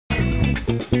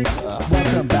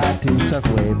Welcome back to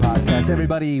Surfway Podcast,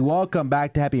 everybody. Welcome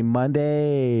back to Happy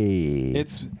Monday.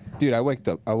 Dude, I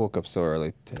woke up so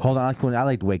early today. Hold on, I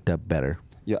like waked up better.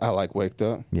 Yeah, I like waked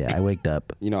up. Yeah, I waked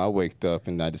up. You know, I waked up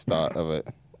and I just thought of it.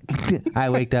 I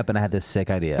waked up and I had this sick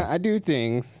idea. I do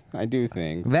things.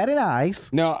 Very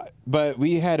nice. No, but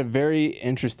we had a very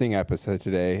interesting episode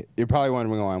today. You're probably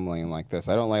wondering why I'm laying like this.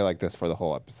 I don't lay like this for the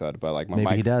whole episode, but like my Maybe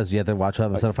mic, he does. You have to watch the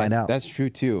episode to find out. That's true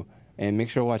too. And make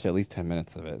sure to watch at least 10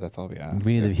 minutes of it. That's all we ask.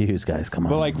 We need the views, guys. Come on.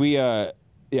 But like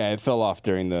it fell off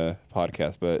during the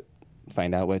podcast, but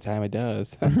find out what time it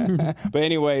does. But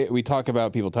anyway, we talk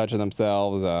about people touching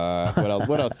themselves.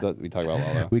 What else did we talk about,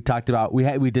 Lalo? We talked about we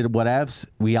did whatevs.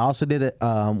 We also did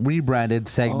a rebranded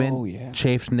segment. Oh, yeah.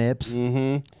 Chafed nips.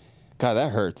 Mm-hmm. God,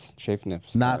 that hurts. Chafed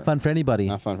nips. Not fun for anybody.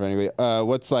 Not fun for anybody.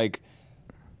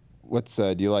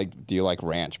 Do you like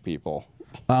ranch people?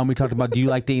 We talked about, do you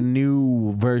like the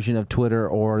new version of Twitter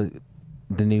or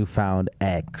the newfound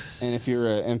X? And if you're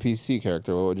an NPC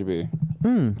character, what would you be?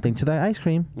 Thanks for that ice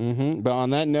cream. Mm-hmm. But on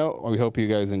that note, we hope you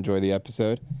guys enjoy the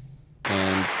episode.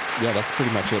 And yeah, that's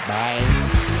pretty much it. Bye.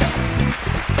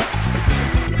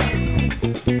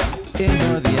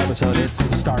 Enjoy the episode.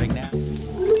 It's starting now.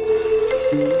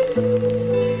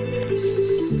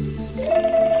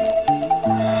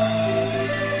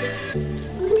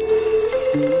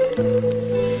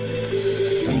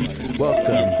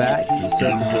 Welcome back to the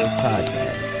Surfway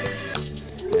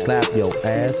Podcast. Clap your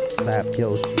ass, clap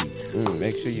your cheeks.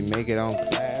 Make sure you make it on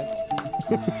class.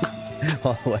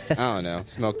 I don't know.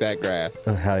 Smoke that grass.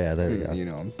 Oh, hell yeah, there we go. You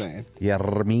know what I'm saying. Yeah,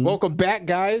 me. Welcome back,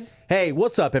 guys. Hey,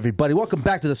 what's up, everybody? Welcome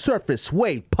back to the Surface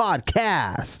Weight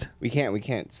Podcast. We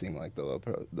can't sing like the low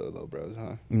bros,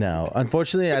 huh? No,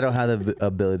 unfortunately, I don't have the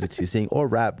ability to sing or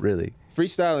rap, really.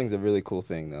 Freestyling's a really cool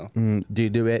thing, though. Do you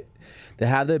do it? To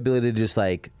have the ability to just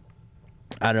like,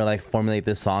 I don't know, like formulate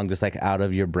this song just like out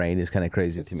of your brain is kind of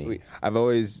crazy to me. Sweet. I've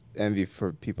always envied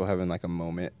for people having like a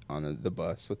moment on the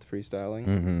bus with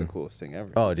freestyling. It's the coolest thing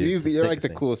ever. Oh, dude, you're like the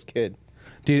coolest kid.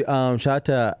 Dude, shout out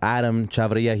to Adam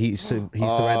Chavarria. He used to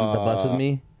ride on the bus with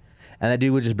me. And that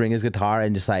dude would just bring his guitar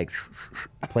and just like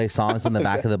play songs in the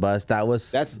back of the bus.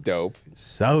 That's dope.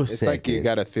 So sick. It's like dude. You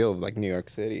got a feel of like New York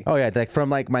City. Oh yeah, like from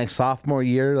like my sophomore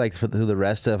year, like through the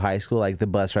rest of high school, like the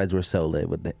bus rides were so lit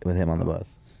with him on the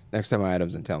bus. Next time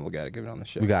Adam's in town, we got to give it on the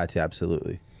show. We got to,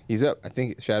 absolutely. He's up. I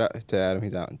think, shout out to Adam.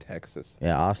 He's out in Texas.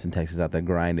 Yeah, Austin, Texas, out there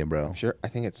grinding, bro. I'm sure. I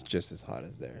think it's just as hot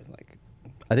as there. Like,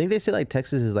 I think they say like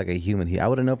Texas is like a humid heat. I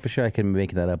wouldn't know for sure. I can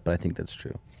make that up, but I think that's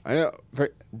true. I know.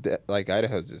 Like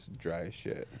Idaho's just dry as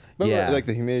shit. But yeah. Like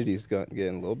the humidity's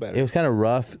getting a little better. It was kind of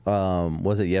rough.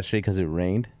 Was it yesterday because it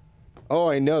rained? Oh,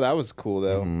 I know. That was cool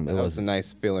though. That was a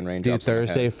nice feeling. Raindrops. Dude,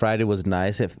 Thursday, Friday was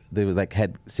nice. If it was like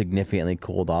had significantly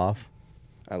cooled off.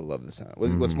 I love the sound.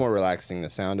 What's more relaxing, the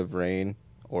sound of rain,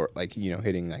 or like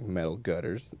hitting like metal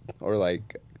gutters, or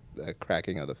like the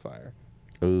cracking of the fire?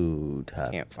 Ooh,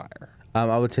 tough. Campfire.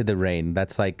 I would say the rain.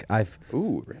 That's like I've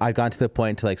gone to the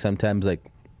point to like sometimes like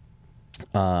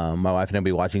my wife and I'll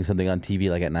be watching something on TV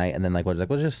like at night, and then like we'll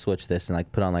just switch this and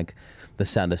like put on like the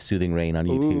sound of soothing rain on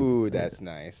YouTube. Ooh, that's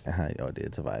nice. Oh, dude,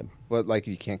 it's a vibe. Well, like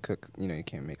you can't cook, you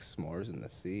can't make s'mores in the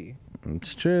sea.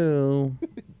 It's true.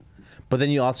 But then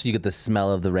you get the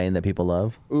smell of the rain that people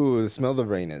love. Ooh, the smell of the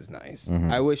rain is nice.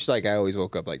 I wish like I always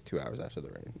woke up like 2 hours after the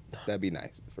rain. That'd be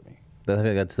nice for me. I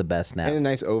think that's the best nap. And a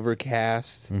nice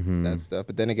overcast, that stuff.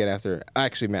 But then again,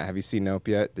 actually, Matt, have you seen Nope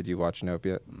yet? Did you watch Nope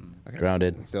yet? Okay.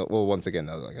 Grounded. So, well, once again,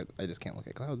 though, like I just can't look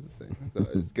at clouds. This thing, so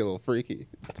I just get a little freaky.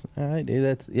 All right,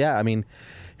 dude. I mean,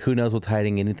 who knows what's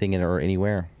hiding anything in or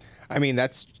anywhere? I mean,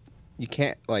 you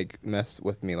can't like mess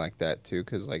with me like that too,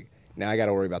 because like now I got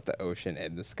to worry about the ocean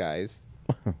and the skies.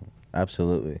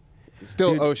 Absolutely.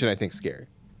 Still, dude, ocean I think scary.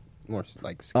 More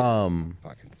like scary.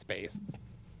 Fucking space.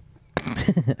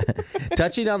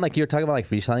 Touching on like you're talking about like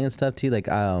freestyling and stuff too, like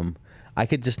I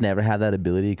could just never have that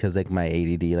ability because like my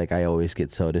ADD, like I always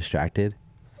get so distracted.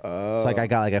 So, like I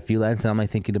got like a few lines and I'm like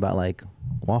thinking about like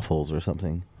waffles or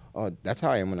something. Oh, that's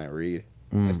how I am when I read.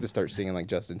 I used to start singing like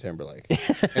Justin Timberlake,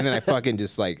 and then I fucking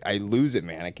just like I lose it,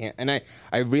 man. I can't, and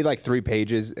I read like 3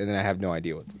 pages, and then I have no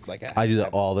idea what like. I do that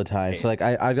all the time. So like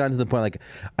I've gotten to the point like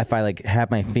if I like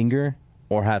have my finger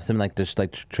or have something like just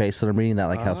like trace what I'm reading that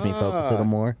like helps me focus a little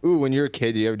more. Ooh, when you're a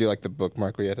kid, do you ever do like the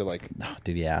bookmark where you had to like? Oh,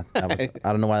 dude, yeah. I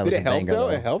don't know why that was Did it a help banger though?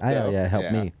 though. It helped. Yeah, it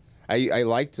helped me. I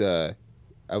liked. I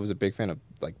was a big fan of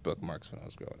like bookmarks when I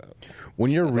was growing up.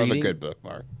 When you're love reading, a good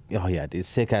bookmark. Oh yeah, dude,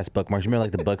 sick ass bookmarks. You remember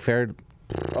like the book fair?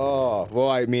 Oh well,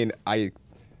 I mean,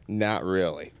 not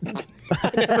really.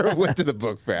 I never went to the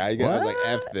book fair. I was like,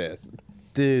 F this.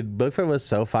 Dude, book fair was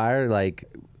so fire. Like,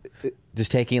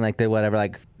 just taking like the whatever,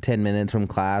 like 10 minutes from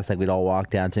class, like we'd all walk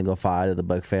down Single File to the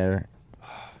book fair.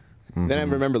 Then I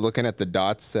remember looking at the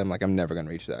dots and I'm like, I'm never going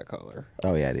to reach that color.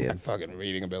 Oh, yeah, dude. My fucking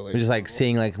reading ability. We're just like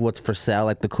seeing like what's for sale,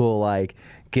 like the cool like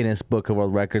Guinness Book of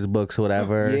World Records books or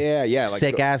whatever. Yeah. Like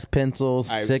sick ass pencils,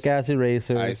 sick ass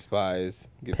erasers. I Spies.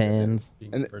 Pens.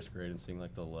 Being in first grade and seeing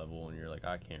like the level and you're like,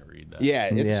 I can't read that. Yeah,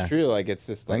 it's true. Like it's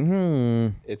just like,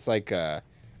 it's like, and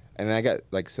I got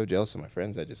like so jealous of my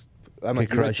friends. I'm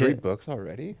like, you read books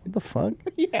already? What the fuck?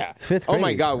 Yeah. It's 5th grade. Oh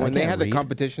my God. When they had the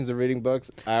competitions of reading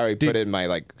books, I already put it in my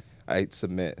like, I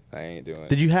submit. I ain't doing it.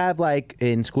 Did you have like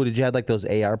in school? Did you have like those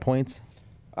AR points?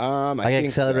 I like think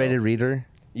accelerated so. reader.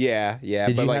 Yeah.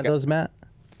 Did you have those, Matt?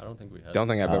 I don't think we had. Don't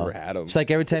think I've ever had them. It's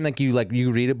like every time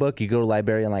you read a book, you go to the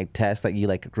library and like test like you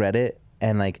like read it,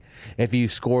 and like if you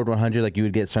scored 100, like you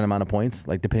would get a certain amount of points,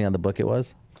 like depending on the book it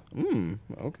was.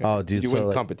 Okay. Oh, dude. Did you win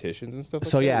like, competitions and stuff?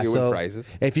 Like so that? yeah, You so win prizes.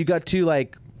 If you got to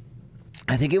like,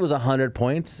 I think it was 100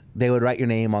 points, they would write your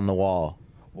name on the wall.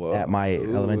 Whoa. At my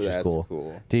elementary that's school.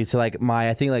 Cool. Dude, so like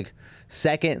I think like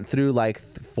 2nd through like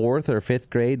 4th or 5th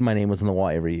grade, my name was on the wall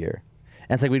every year.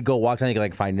 And it's like we'd go walk down, you could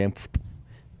like find your name.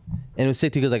 And it was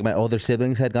sick too because like my older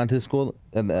siblings had gone to the school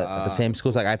at the same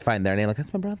school. So like I'd find their name, like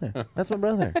that's my brother. That's my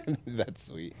brother. That's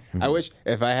sweet. I wish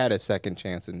if I had a second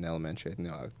chance in elementary,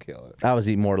 I would kill it. I was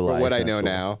immortalized. For what I know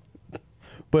now.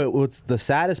 But what's the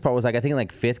saddest part was like I think in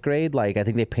like 5th grade, like I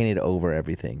think they painted over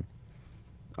everything.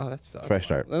 Oh, that sucks. Fresh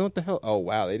start. What the hell? Oh,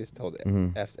 wow. They just told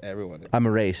F's everyone. I'm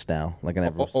erased now. Like I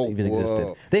never even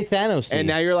existed. They Thanos And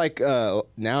now you're like,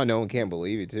 now no one can't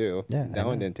believe you, too. Yeah. No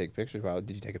one didn't take pictures. Wow.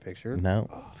 Did you take a picture? No,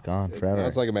 it's gone forever.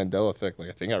 That's like a Mandela effect. Like,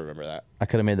 I think I remember that. I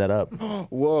could have made that up.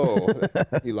 Whoa.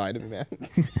 You lied to me, man.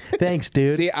 Thanks,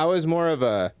 dude. See, I was more of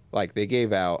a, like, they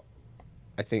gave out,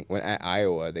 I think when at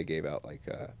Iowa, they gave out, like,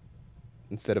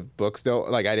 instead of books, though,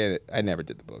 like I never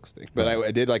did the books thing, but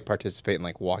I did like participate in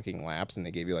like walking laps, and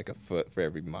they gave you like a foot for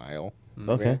every mile.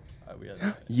 Okay. We had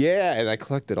that. Yeah, and I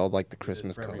collected all like the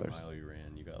Christmas for colors. every mile you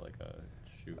ran, you got like a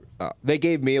shoe. They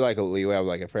gave me like a leeway. I was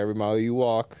like, for every mile you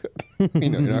walk, you're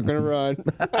not gonna run.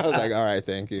 I was like, all right,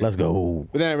 thank you. Let's go.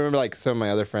 But then I remember like some of my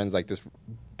other friends like just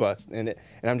bust in it,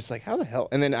 and I'm just like, how the hell?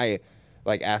 And then I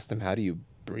like asked them, how do you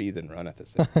breathe and run at the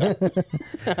same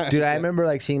time? Dude, I remember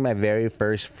like seeing my very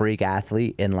first freak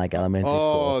athlete in like elementary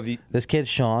school. This kid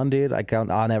Sean, dude,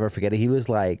 I'll never forget it. He was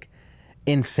like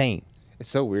insane. It's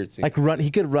so weird. Like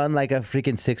he could run like a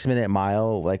freaking 6-minute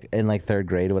mile like in like 3rd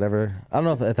grade or whatever. I don't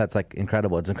know if that's like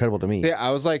incredible. It's incredible to me. Yeah,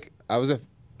 I was a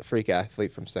freak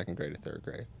athlete from 2nd grade to 3rd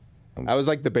grade. I was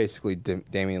like the basically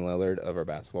Damian Lillard of our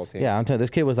basketball team. Yeah, I'm telling you, this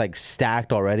kid was like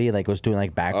stacked already, like was doing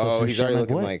like backflips. Oh, and he's shit. already Like,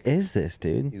 looking what like is this,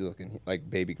 dude? He's looking like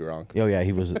baby Gronk. Oh yeah,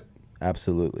 he was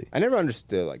absolutely. I never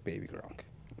understood like baby Gronk.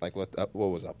 Like what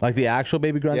was up? Like the actual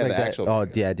baby Gronk. Yeah, like the that? actual. Oh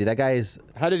baby yeah, dude, that guy is.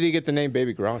 How did he get the name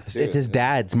Baby Gronk? It's his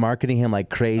dad's marketing him like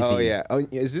crazy. Oh yeah. Oh,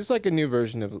 is this like a new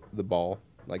version of the ball,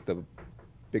 like the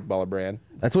big baller brand?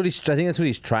 That's what I think that's what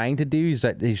he's trying to do.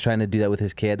 He's trying to do that with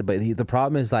his kid, but the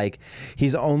problem is like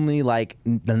he's only like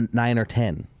 9 or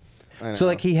 10. So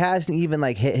like he hasn't even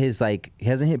like hit his like he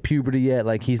hasn't hit puberty yet.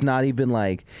 Like he's not even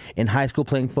like in high school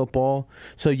playing football.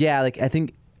 So yeah, like I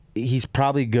think he's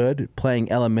probably good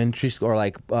playing elementary school or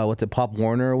like Pop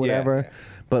Warner or whatever. Yeah.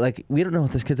 But like we don't know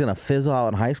if this kid's gonna fizzle out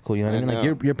in high school. You know what I mean?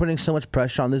 Like you're putting so much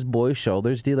pressure on this boy's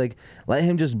shoulders, dude. Like let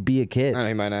him just be a kid.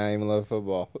 He might not even love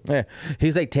football. Yeah,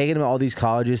 he's like taking him to all these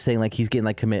colleges, saying like he's getting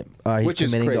like he's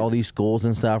committing to all these schools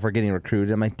and stuff or getting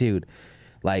recruited. I'm like, dude,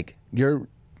 like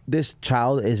this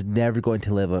child is never going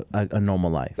to live a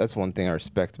normal life. That's one thing I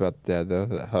respect about Dad, though.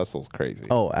 That hustle's crazy.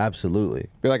 Oh, absolutely.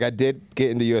 But like I did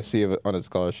get into USC on a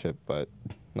scholarship, but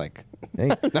like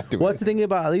not doing what's the thing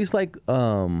about at least like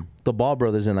the Ball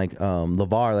brothers and like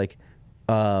LeVar, like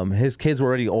his kids were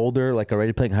already older, like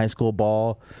already playing high school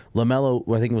ball. LaMelo,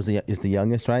 I think is the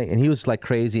youngest, right? And he was like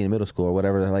crazy in middle school or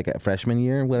whatever, like at freshman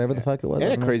year, whatever the fuck it was.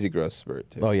 And a crazy growth spurt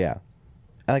too. Oh yeah,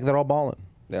 and like they're all balling.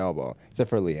 They all ball, except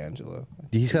for LiAngelo.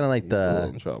 He's kind of like a little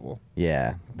in trouble.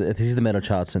 Yeah, he's the middle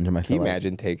child syndrome. Can you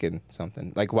imagine taking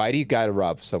something like? Why do you got to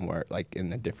rob somewhere like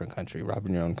in a different country?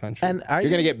 Robbing your own country, and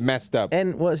you're gonna get messed up.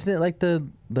 And wasn't it like the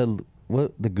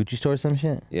Gucci store or some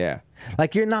shit? Yeah,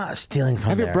 like you're not stealing from.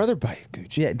 Have your brother buy a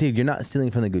Gucci. Yeah, dude, you're not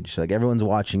stealing from the Gucci store. Like everyone's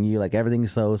watching you. Like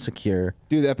everything's so secure.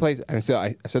 Dude, that place. I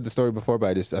said the story before,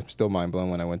 but I'm still mind blown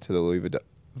when I went to the Louis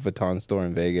Vuitton store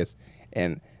in Vegas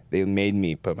and They made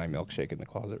me put my milkshake in the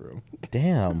closet room.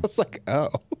 Damn. I was like, oh,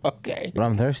 okay. But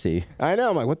I'm thirsty. I know.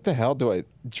 I'm like, what the hell do I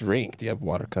drink? Do you have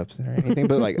water cups in there or anything?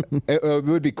 But like, it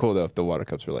would be cool though if the water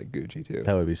cups were like Gucci too.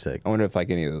 That would be sick. I wonder if like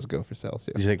any of those go for sale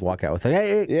too. You just like walk out with like,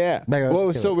 hey, Yeah. back up. Well, it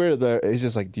was so weird. It's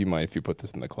just like, do you mind if you put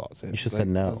this in the closet? You should like, said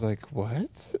no. I was like, what?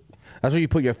 That's where you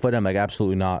put your foot in. I'm like,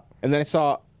 absolutely not. And then I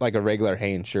saw like a regular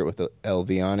Hanes shirt with the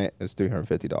LV on it. It was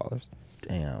 $350.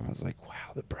 Damn. I was like, wow,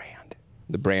 the brand.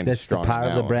 The brand That's is strong. the power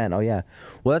of the now. brand. Oh yeah.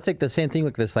 Well, that's like the same thing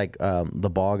with this, like the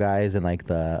ball guys and like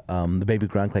the baby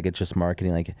grunk. Like it's just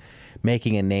marketing. Like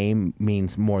making a name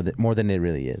means more than it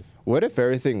really is. What if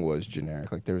everything was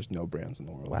generic? Like there was no brands in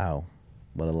the world. Wow,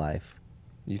 what a life.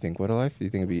 You think what a life? Do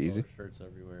you think it'd be easy? Shirts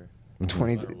everywhere.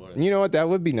 20. No matter what. You know what? That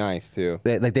would be nice too.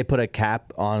 They put a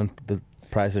cap on the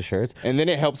price of shirts. And then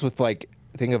it helps with like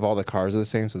think of all the cars are the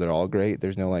same, so they're all great.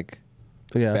 There's no like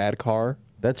Yeah, bad car,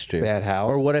 that's true. bad house.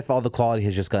 Or what if all the quality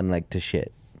has just gone like to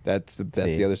shit? That's See.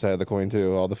 the other side of the coin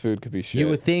too. All the food could be shit. You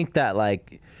would think that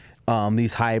like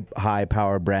these high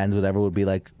power brands, whatever, would be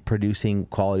like producing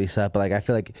quality stuff. But like I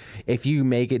feel like if you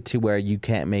make it to where you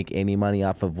can't make any money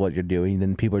off of what you're doing,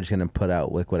 then people are just gonna put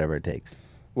out like whatever it takes.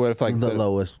 What if like The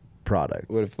lowest product.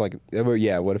 What if like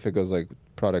yeah? What if it goes like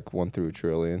product 1 through a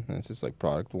trillion, and it's just like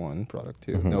product 1, product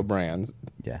 2, no brands.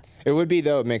 Yeah. It would be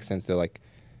though. It makes sense to like.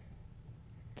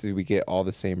 Do we get all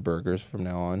the same burgers from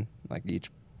now on? Like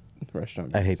each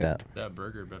restaurant. I hate same- that. That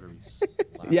burger better be.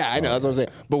 Yeah, I know. That's what I'm saying.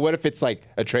 But what if it's like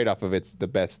a trade off of it's the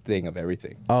best thing of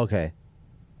everything? Okay.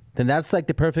 Then that's like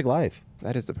the perfect life.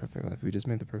 That is the perfect life. We just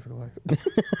made the perfect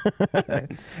life.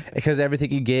 Because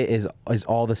everything you get is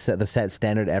all the set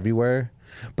standard everywhere.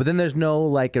 But then there's no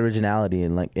like originality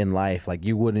in life. Like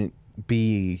you wouldn't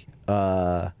be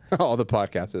All the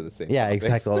podcasts are the same. yeah, topics.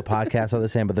 exactly. All the podcasts are the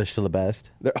same, but they're still the best.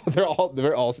 They're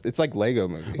all. It's like Lego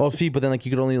movie. Well, see, but then like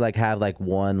you could only like have like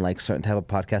one like certain type of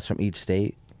podcast from each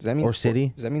state Does that mean or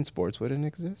city. Does that mean sports wouldn't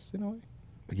exist in a way?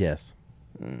 Yes,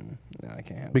 No, I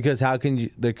can't. Have it. because how can you?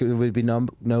 Would be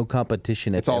no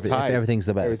competition if, It's all ties. if everything's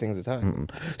the best. Everything's a tie.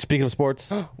 Speaking of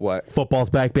sports, What? football's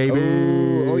back, baby.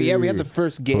 Oh yeah, we had the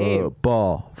first game.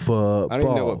 Football. I don't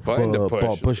even know what button to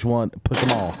football. push. Push one. Push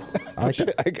them all. I like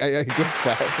that. I guess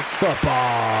that.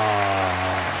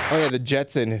 Football. Oh yeah, the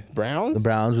Jets and Browns. The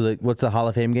Browns were like, what's the Hall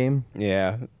of Fame game?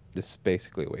 Yeah, it's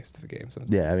basically a waste of a game.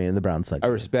 Sometimes. Yeah, I mean the Browns like. I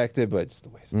respect it, but it's just a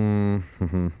waste.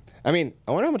 Mm-hmm. I mean,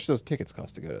 I wonder how much those tickets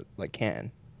cost to go to like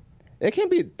Canton. It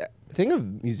can't be. Thing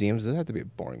of museums, does it have to be a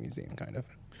boring museum, kind of?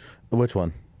 Which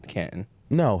one? Canton.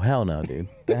 No, hell no, dude.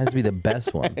 That has to be the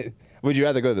best one. Would you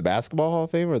rather go to the Basketball Hall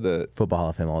of Fame or the? Football Hall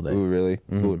of Fame all day. Ooh, really?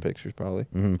 Cooler pictures, probably.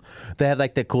 They have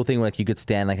like the cool thing where like you could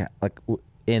stand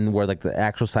in where like the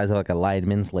actual size of like a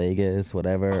lineman's leg is,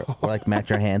 whatever, or like match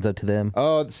your hands up to them.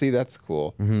 Oh, see, that's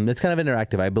cool. It's kind of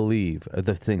interactive, I believe.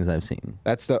 The things I've seen.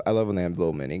 That's the. I love when they have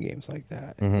little mini games like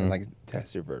that, and like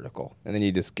test your vertical, and then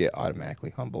you just get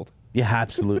automatically humbled. Yeah,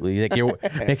 absolutely. Like you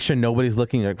make sure nobody's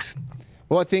looking. Like,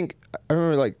 Well, I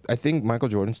remember I think Michael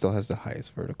Jordan still has the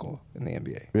highest vertical in the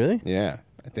NBA. really? Yeah,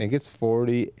 I think it's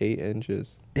 48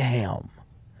 inches. Damn.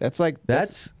 That's like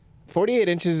That's 48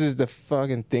 inches is the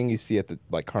fucking thing you see at the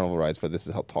like carnival rides, but this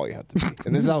is how tall you have to be,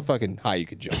 and this is how fucking high you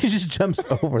could jump. he just jumps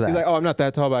over that. He's like, oh, I'm not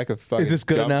that tall, but I could fucking. this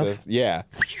good jump enough? this." Yeah,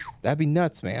 that'd be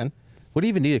nuts, man. What do you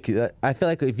even need? I feel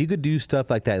like if you could do stuff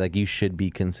like that, like you should be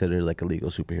considered like a legal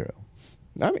superhero.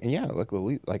 I mean, yeah, like at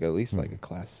least like a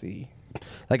class C.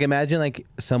 Like imagine like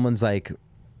someone's like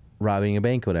robbing a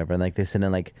bank or whatever, and like they send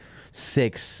in like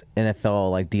 6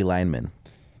 NFL like D linemen.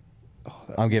 Oh,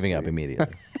 I'm giving up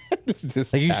immediately.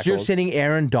 This Like you're tackles. sending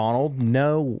Aaron Donald?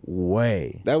 No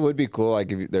way. That would be cool. Like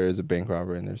if there is a bank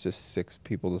robber and there's just 6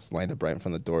 people just lined up right in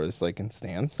front of the door, just like in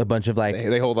stands. A bunch of like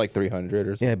They hold like 300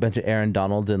 or something. yeah, a bunch of Aaron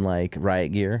Donalds in like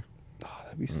riot gear. Oh,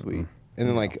 that'd be sweet. And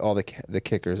then like all the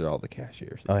kickers are all the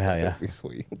cashiers. Oh, hell yeah. That'd be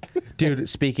sweet. Dude,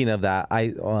 speaking of that,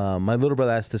 my little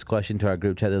brother asked this question to our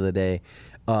group chat the other day.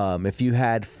 If you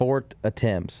had 4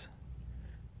 attempts,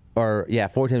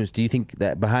 do you think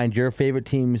that behind your favorite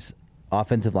team's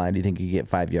offensive line, do you think you get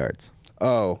 5 yards?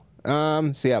 Oh,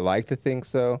 see, I like to think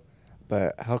so,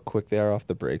 but how quick they are off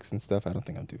the brakes and stuff, I don't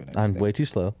think I'm doing it. I'm way too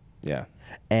slow Yeah.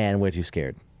 and way too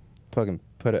scared. Fucking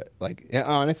put it like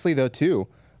honestly though too.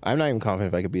 I'm not even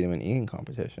confident if I could beat him in eating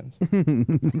competitions.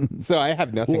 So I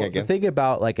have nothing Well, the against. thing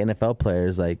about like NFL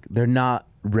players, like they're not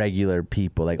regular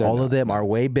people. Like They're all not, of them no. are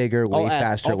way bigger, way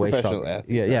faster, all way professional stronger. athletes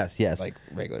Yeah, are, yes. Like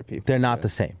regular people. They're not Yeah. the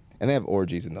same. And they have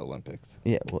orgies in the Olympics.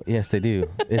 Yeah, well, yes, they do.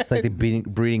 It's like the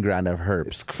breeding ground of herps.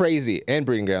 It's crazy, and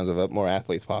breeding grounds of more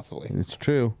athletes possibly. It's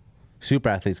true. Super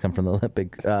athletes come from the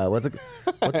Olympic. What's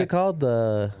it called?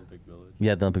 The Olympic Village.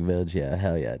 Yeah, the Olympic Village. Yeah,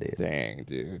 hell yeah, dude. Dang,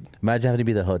 dude. Imagine having to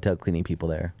be the hotel cleaning people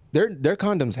there. Their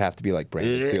condoms have to be like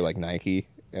branded through like Nike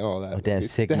and all that. Oh, damn,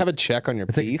 sick. They have a check on your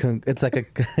piece. It's like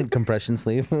a compression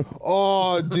sleeve.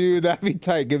 Oh, dude, that'd be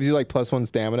tight. Gives you like +1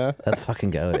 stamina. Let's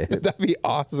fucking go, dude. That'd be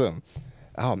awesome.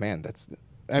 Oh man,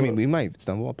 I mean, we might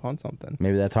stumble upon something.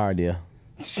 Maybe that's our idea.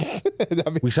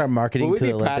 We start marketing will to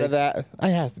we the be proud Olympics. of that? I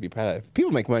have to be proud of it.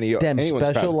 People make money. Damn, Anyone's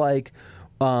special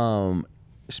proud.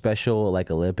 special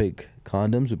like Olympic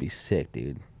condoms would be sick,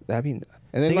 dude. That'd be. And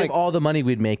then Think like of all the money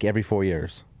we'd make every 4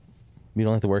 years. We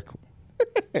don't have to work.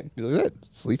 is that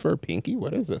sleep for a pinky?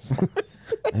 What is this?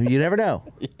 You never know.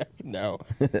 Yeah, no,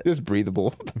 just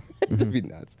breathable. That'd be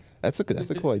nuts. That's a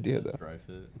cool idea though. Dry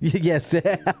fit. Yes.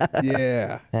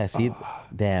 Yeah. Yeah. See,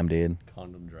 damn, dude.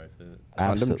 Condom dry fit.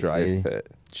 Condom dry Absolutely.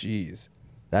 fit. Jeez,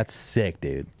 That's sick,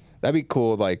 dude. that'd be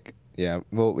cool. Like,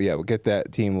 we'll get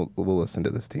that team. We'll listen to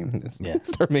this team and just Yeah.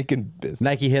 start making business.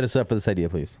 Nike, hit us up for this idea,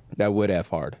 please. That would F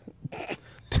hard,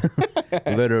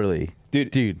 Literally,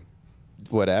 dude.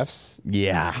 What F's?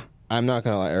 Yeah. I'm not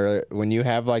gonna lie. Earlier, when you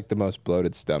have like the most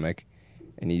bloated stomach,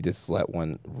 and you just let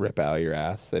one rip out of your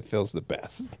ass, it feels the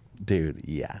best. Dude,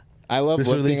 yeah. I love Just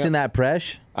lifting releasing up. that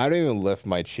press. I don't even lift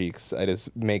my cheeks. I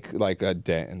just make like a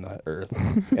dent in the earth,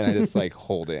 and I just like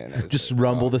hold it. And I Just like,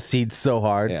 rumble oh. the seeds so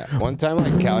hard. Yeah. One time,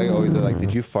 like Callie always like,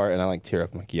 "Did you fart?" And I like tear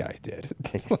up. I'm like, "Yeah, I did."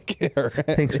 Like,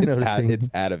 Thanks for noticing. It's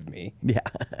out of me. Yeah.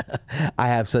 I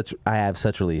have such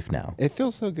relief now. It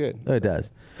feels so good. It does.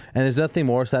 And there's nothing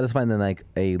more satisfying than like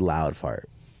a loud fart.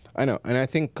 I know, and I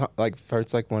think like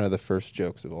fart's like one of the first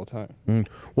jokes of all time.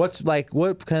 What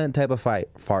kind of type of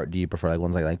fart do you prefer? Like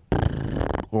one's like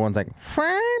or one's like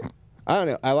I don't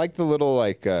know. I like the little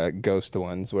like ghost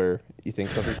ones where you think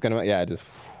something's gonna just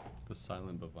The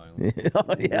silent but violent.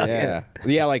 oh,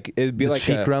 yeah. Like it'd be the like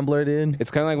cheek rumbler, dude. It's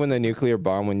kind of like when the nuclear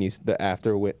bomb when you the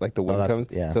after like the wind that's- comes.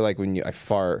 yeah. So like when I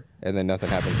fart and then nothing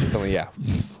happens, and suddenly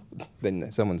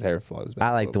then someone's hair flows back.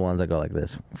 I like the ones that go like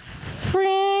this.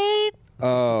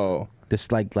 Oh,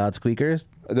 Just like loud squeakers.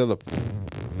 the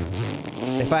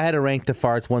If I had to rank the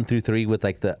farts 1 through 3 with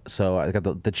like I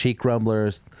got the cheek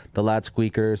rumblers, the loud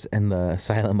squeakers, and the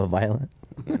silent but violent.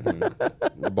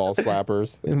 the ball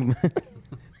slappers.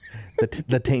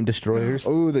 The taint destroyers.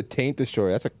 Oh, the taint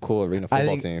destroyer. That's a cool arena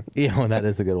football team. Yeah, that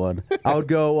is a good one. I would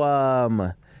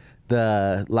go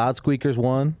the loud squeakers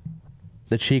 1,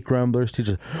 the cheek rumblers 2.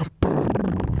 Just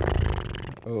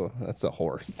Oh, that's a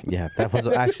horse. yeah, that was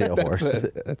actually a horse.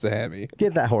 That's a heavy.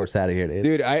 Get that horse out of here, dude.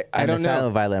 Dude, I And don't the silent know.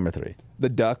 violent number 3. The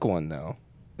duck one though.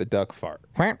 The duck fart.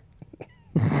 Yeah,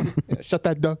 shut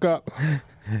that duck up.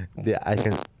 Yeah, I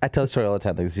tell the story all the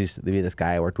time. Like, there used to be this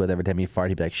guy I worked with. Every time he farted,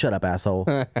 he'd be like, "Shut up, asshole."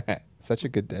 Such a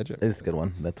good dad joke. It's a good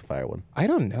one. That's a fire one. I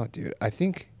don't know, dude. I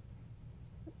think.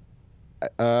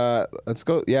 Let's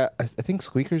go. Yeah, I think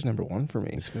Squeaker's number 1 for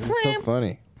me. It's so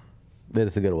funny. That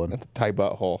is a good one. That's a tight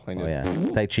butthole. I know. Oh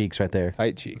yeah, tight cheeks right there.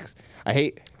 Tight cheeks. I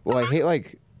hate what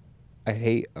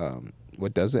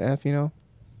does it F, you know?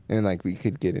 And like we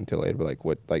could get into it later, but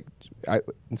like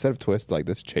instead of twist, like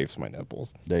this chafes my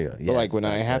nipples. There you go. But like when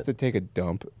I have to take a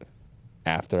dump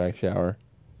after I shower,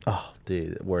 oh,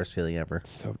 dude, worst feeling ever.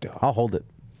 it's so dumb. I'll hold it.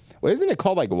 Well, isn't it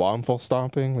called like waffle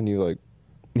stomping when you like?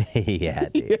 Yeah,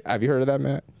 dude. Yeah, have you heard of that,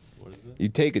 Matt? What is it? You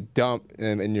take a dump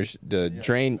and in the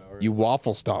drain, shower. you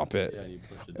waffle stomp it. Yeah, you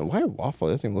push it. And why a waffle?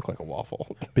 It doesn't even look like a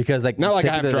waffle. Because like Not like I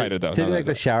have typically, tried it, though. Typically, No, like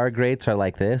no. the shower grates are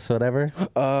like this, or whatever.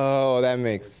 Oh, that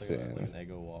makes It's like an sense.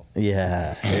 Eggo waffle.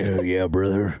 Yeah. Hell yeah,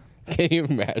 brother. Can you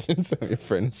imagine some of your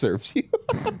friend serves you?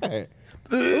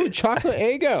 Ooh, chocolate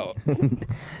Eggo.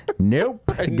 Nope.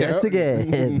 Guess Nope.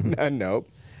 again. Nope.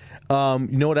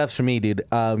 You know what F's for me, dude?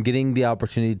 Getting the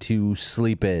opportunity to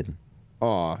sleep in.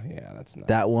 Oh, yeah, that's nice.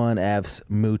 That one F's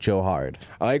mucho hard.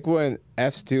 I like when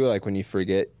F's too, like when you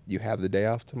forget you have the day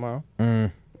off tomorrow.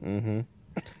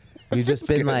 We've just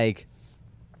been like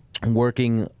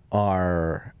working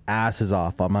our asses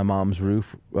off on my mom's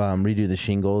roof, redo the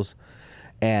shingles,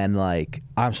 and like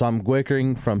I'm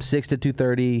working from 6 to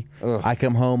 2:30. Ugh. I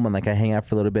come home and like I hang out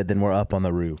for a little bit, then we're up on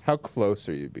the roof. How close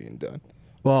are you being done?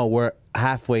 Well, we're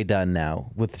halfway done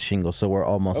now with the shingles, so we're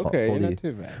almost Okay, fully. not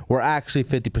too bad. We're actually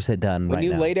 50% done When right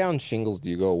you now. lay down shingles, do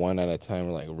you go one at a time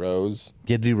or like rows?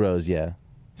 You have to do rows, yeah.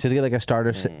 So you get like a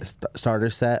starter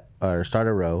set or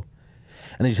starter row,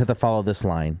 and then you just have to follow this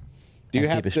line. Do you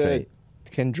and have keep to? it straight.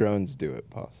 Can drones do it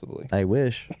possibly? I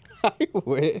wish. I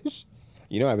wish.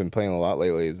 You know, I've been playing a lot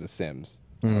lately. Is The Sims.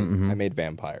 I made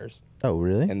vampires, Oh,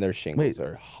 really? and their shingles Wait.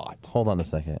 are hot. Hold on a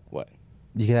second. What?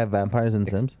 You can have vampires in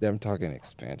Sims? I'm talking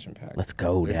expansion packs. Let's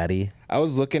go, There's- daddy. I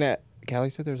was looking at. Callie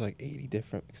said there's like 80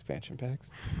 different expansion packs.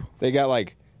 They got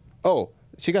like, oh,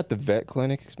 She got the vet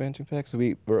clinic expansion pack, so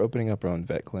we're opening up our own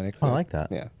vet clinic. Oh, I like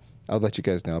that. Yeah. I'll let you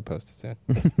guys know. I'll post it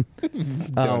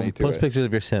soon. Donate to post it. pictures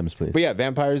of your Sims, please. But yeah,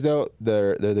 vampires though,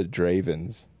 they're the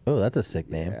Dravens. Oh, that's a sick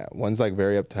name. Yeah, one's like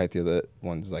very uptight, the other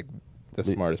one's like the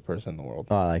smartest person in the world.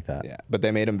 Oh, I like that. Yeah, but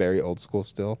they made them very old school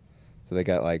still, so they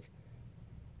got like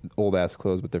old ass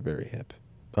clothes, but they're very hip.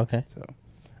 Okay. So,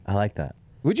 I like that.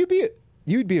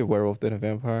 You'd be a werewolf than a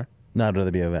vampire? No, I'd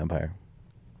rather be a vampire.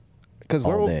 Because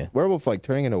All day. werewolf like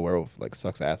turning into a werewolf like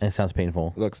sucks ass. It sounds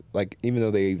painful. Looks like, even though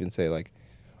they even say like,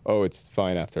 oh, it's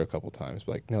fine after a couple times.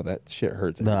 But like, no, that shit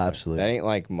hurts. No, every time. absolutely. That ain't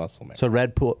like muscle man. So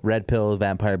red pill,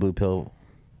 vampire, blue pill,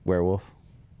 werewolf.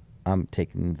 I'm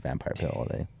taking the vampire pill all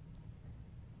day.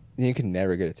 You can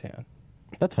never get a tan.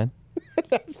 That's fine.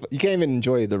 You can't even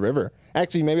enjoy the river.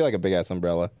 Actually, maybe like a big ass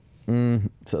umbrella.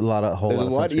 It's a lot of There's a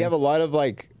lot. sunscreen. You have a lot of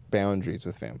like boundaries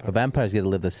with vampires. But vampires get to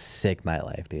live the sick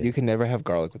nightlife, dude. You can never have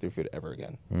garlic with your food ever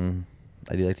again.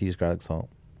 I do like to use garlic salt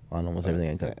on almost everything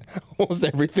I cook. Almost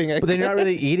everything I cook. But then you're not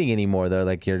really eating anymore, though.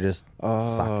 Like you're just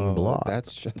sucking blood.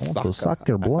 That's just I want to suck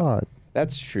your blood.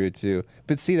 That's true too.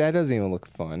 But see, that doesn't even look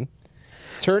fun.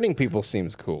 Turning people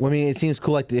seems cool. Well, I mean, it seems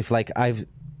cool. Like if like I've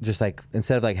just like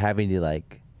instead of like having to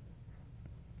like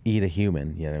eat a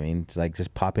human, you know what I mean?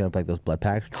 Just popping up like those blood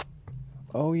packs.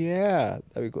 Oh yeah,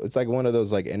 that'd be cool. It's like one of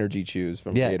those like energy chews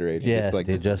from Gatorade. Yeah, Just, like,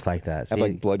 dude, just like that. have See,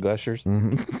 like blood gushers.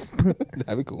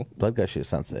 That'd be cool. blood gushers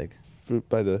sounds sick. Fruit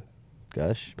by the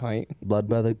Gush, pint. blood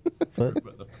by the foot.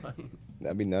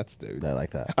 That'd be nuts, dude. I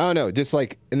like that. I don't know. Just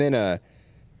like, and then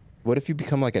what if you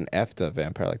become like an EFTA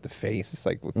vampire, like the face? It's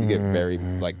like if you get very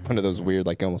like one of those weird,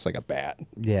 like almost like a bat.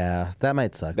 Yeah, that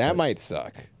might suck. That but- might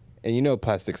suck. And you know,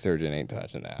 plastic surgeon ain't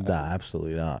touching that. Nah,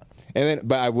 absolutely not. And then,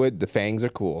 but I would. The fangs are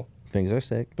cool, Things are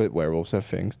sick. but werewolves have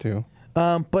fangs too.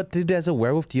 But dude, as a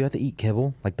werewolf, do you have to eat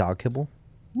kibble like dog kibble?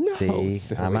 No, See,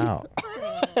 silly. I'm out.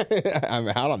 I'm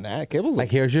out on that. Kibble's Like,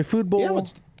 here's your food bowl. yeah,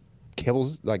 but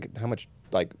Kibble's like how much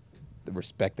like the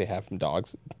respect they have from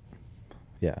dogs.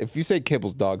 Yeah. If you say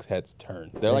Kibbles, dogs' heads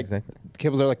turn. They're Exactly. like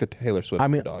Kibbles are like the Taylor Swift I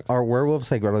mean, of dogs. are werewolves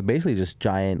like are basically just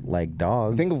giant like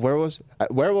dogs? Think of werewolves.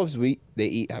 Werewolves, they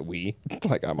eat. We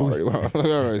like I'm already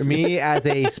werewolf. Me as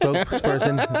a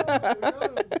spokesperson.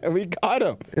 We got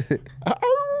him.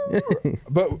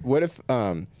 But what if,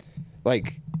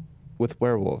 like, with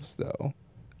werewolves though,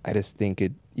 I just think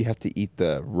you have to eat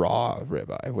the raw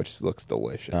ribeye, which looks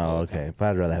delicious. Oh, all the okay. time. But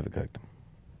I'd rather have it cooked.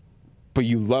 But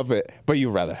you love it. But you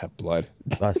rather have blood.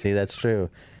 Oh, see, that's true.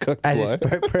 Cooked As a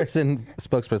blood.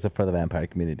 spokesperson for the vampire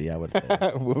community, I would say.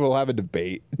 We'll have a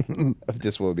debate of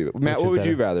just what would be. Matt, is what would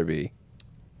you better? rather be?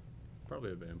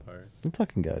 Probably a vampire. Let's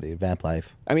fucking go, dude. Vamp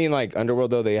life. I mean, like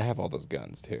Underworld though, they have all those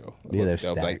guns too. Yeah, they're Those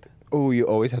guns, like, stacked. oh, you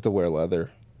always have to wear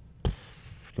leather. You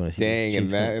wanna see Dang, these and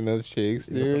cheeks? that and those cheeks,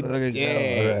 dude.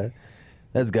 Dang. All right.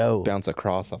 Let's go. Bounce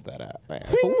across off that app, man.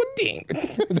 Ding.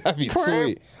 That'd be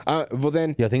sweet. Well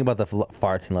then, Yo, think about the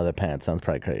farts in leather pants. Sounds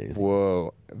probably crazy.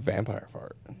 whoa, vampire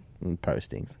fart. Probably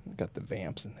stings. Got the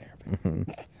vamps in there.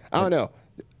 Baby. I don't know.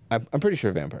 I'm pretty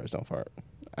sure vampires don't fart.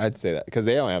 I'd say that because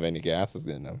they don't have any gases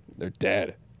in them. They're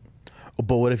dead.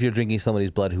 But what if you're drinking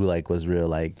somebody's blood who like was real,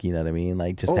 like, you know what I mean,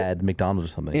 like just had McDonald's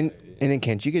or something? And then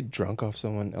can't you get drunk off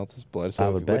someone else's blood? So I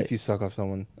would what bet. if you suck off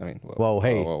someone? I mean, Whoa,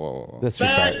 hey. whoa. Let's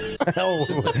restart. Oh,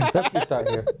 let's restart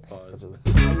here.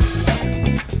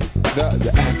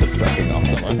 The act of sucking off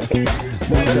someone.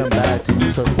 Welcome back to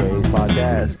New Social Ways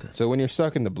podcast. So when you're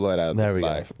sucking the blood out of There this we go.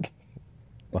 life,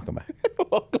 Welcome back.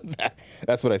 welcome back.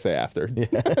 That's what I say after.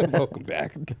 Welcome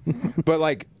back. But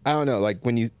like, I don't know. Like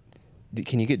can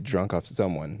you get drunk off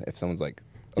someone if someone's like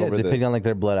Yeah, over depending on like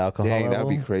their blood alcohol Dang, that level.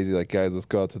 would be crazy. Like, guys, let's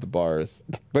go out to the bars.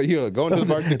 But going to the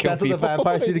bars to kill That's what people. the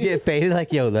vampires should get faded.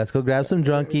 Like, yo, let's go grab some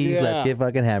drunkies. Yeah. Let's get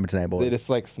fucking hammered tonight, boys. They just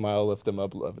like smile, lift them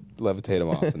up, levitate them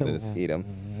off, and then just eat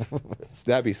them.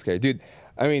 That'd be scary, dude.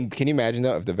 I mean, can you imagine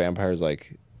though if the vampire's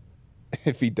like,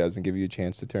 if he doesn't give you a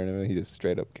chance to turn him in, he just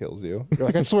straight up kills you. You're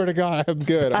like, I swear to God, I'm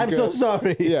good. I'm so good."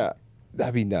 sorry. Yeah,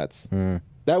 that'd be nuts.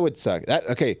 That would suck.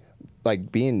 Okay,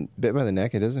 like being bit by the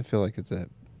neck, it doesn't feel like it's a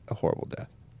horrible death.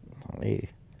 Hey.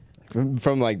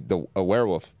 From like a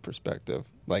werewolf perspective,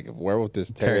 like if werewolf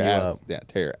just tear Tear your you ass, up.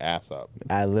 tear your ass up.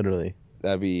 I literally.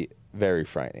 That'd be very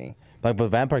frightening. Like, but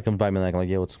vampire comes by me like, I'm like,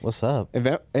 yo, what's up?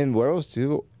 And werewolves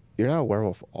too, you're not a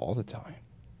werewolf all the time.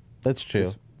 That's true.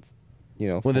 Just, you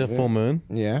know, With a full moon.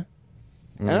 Yeah.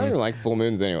 I don't even like full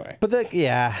moons anyway. But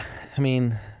yeah, I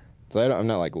mean, So I'm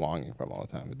not like longing for them all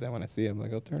the time. But then when I see them,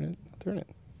 like, I'll turn it.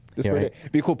 Just Yeah, for right.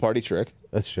 it. Be a cool party trick.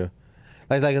 that's true.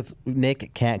 Like it's,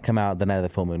 Nick can't come out the night of the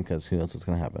full moon because who knows what's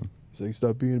gonna happen. It's like,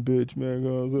 stop being a bitch, man.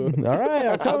 All right,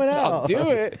 I'm coming out. I'll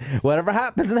do it. Whatever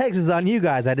happens next is on you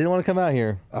guys. I didn't want to come out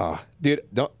here. Dude,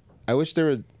 don't. I wish there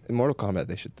was in Mortal Kombat.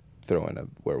 They should throw in a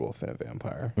werewolf and a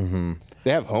vampire. Mm-hmm.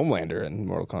 They have Homelander in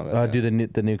Mortal Kombat. Oh,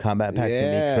 dude, the new combat pack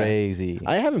can be crazy.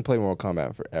 I haven't played Mortal Kombat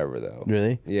in forever though.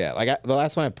 Really? Yeah, like the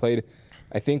last one I played,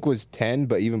 I think was 10,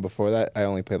 but even before that, I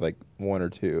only played like 1 or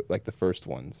 2, like the first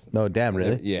ones. No, damn,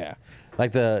 really? Yeah.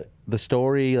 Like the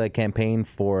story like campaign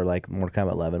for like Mortal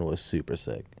Kombat 11 was super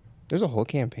sick. There's a whole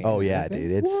campaign. Oh yeah,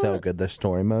 dude, it's so good. The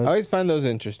story mode. I always find those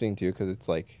interesting too because it's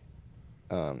like,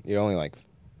 you're only like,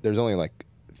 there's only like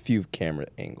few camera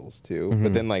angles too. Mm-hmm.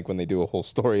 But then like when they do a whole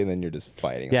story and then you're just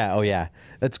fighting. Yeah. Oh yeah,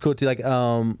 that's cool too.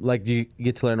 Like you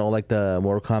get to learn all like the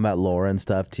Mortal Kombat lore and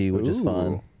stuff too, which is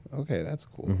fun. Okay, that's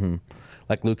cool. Mm-hmm.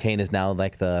 Like Liu Kang is now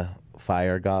like the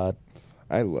fire god.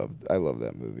 I love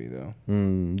that movie though.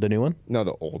 The new one? No,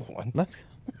 the old one. That's.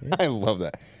 Yeah. I love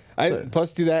that.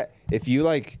 Plus do that if you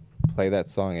like play that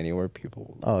song anywhere, people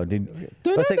will. Oh, dude.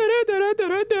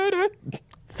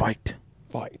 Fight.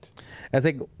 I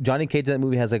think Johnny Cage in that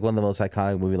movie has like one of the most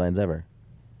iconic movie lines ever.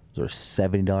 Those are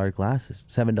 $70 glasses.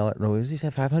 $7. No, does he say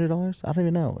 $500? I don't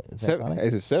even know.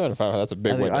 Is it 7 or 5? That's a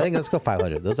big one. I think let's go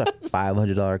 500. Those are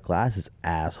 $500 glasses,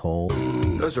 asshole.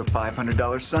 Those are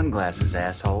 $500 sunglasses,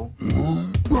 asshole.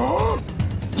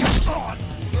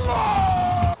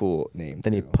 Cool name.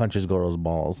 Then he punches Goro's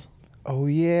balls. Oh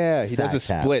yeah, he does the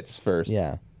Sack splits first.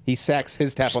 Yeah. He sacks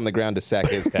his tap on the ground to sack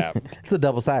his tap. It's a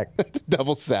double sack.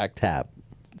 Double sack Tap.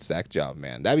 Sack job,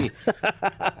 man. That'd be.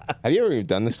 Have you ever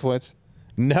done the splits?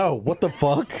 No, what the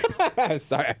fuck?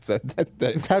 Sorry, I said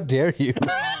that. How dare you?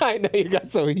 I know you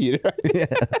got so heated. Right? Yeah.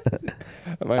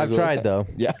 I've tried though.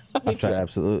 Yeah, I've tried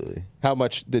absolutely. How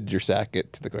much did your sack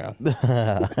get to the ground?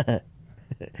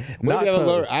 Not I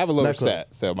have a lower Not set,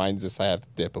 close. so mine just I have to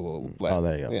dip a little less. Oh,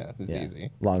 there you go. Yeah, it's easy.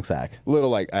 Long sack.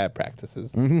 Little like I have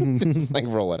practices. Just like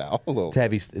roll it out a little.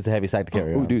 It's a heavy sack to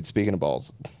carry. Ooh, on. dude, speaking of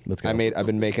balls, Let's go. I've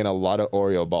been making a lot of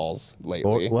Oreo balls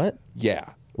lately. What? Yeah.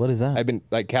 What is that? I've been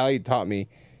like Callie taught me,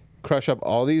 crush up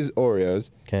all these Oreos.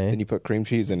 Okay. Then you put cream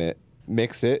cheese in it,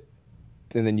 mix it,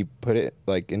 and then you put it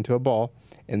like into a ball,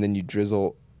 and then you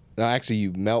drizzle. No, actually,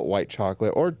 you melt white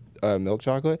chocolate or milk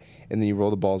chocolate, and then you roll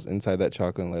the balls inside that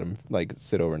chocolate and let them like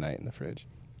sit overnight in the fridge.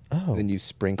 Oh. Then you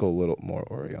sprinkle a little more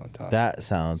Oreo on top. That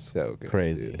sounds so good,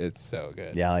 crazy. dude. It's so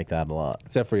good. Yeah, I like that a lot.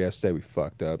 Except for yesterday, we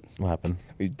fucked up. What happened?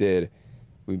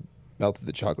 We melted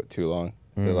the chocolate too long.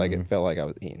 So like it felt like I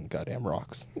was eating goddamn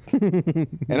rocks. And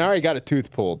I already got a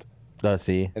tooth pulled. Let's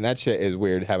see. And that shit is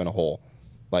weird having a hole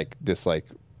like this, like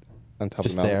on top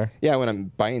Just of the mouth. there? Yeah, when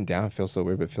I'm biting down, it feels so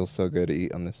weird, but it feels so good to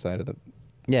eat on this side of the.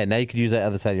 Yeah, now you could use that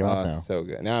other side of your mouth now. So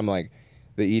good. Now I'm like,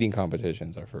 the eating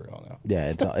competitions are for real now. Yeah,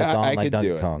 it's on I like could do Donkey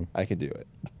it. Kong. I could do it.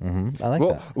 I like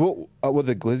that. Will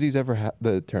the Glizzies ever have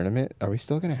the tournament? Are we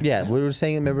still gonna have Yeah, that? we were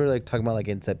saying, remember, like talking about like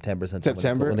in September,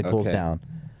 when it cools Okay. down.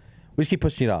 We just keep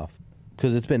pushing it off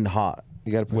because it's been hot.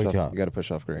 You gotta Way push too off. hot. You gotta push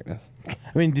off greatness. I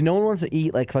mean, no one wants to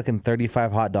eat like fucking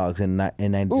 35 hot dogs in 90 Ooh,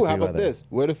 degree how about weather. this?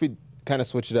 What if we kind of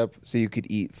switch it up so you could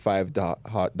eat 5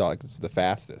 hot dogs the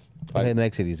fastest? Okay, that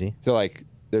makes it easy. So like,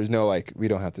 there's no like, we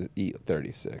don't have to eat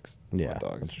 36 Yeah, hot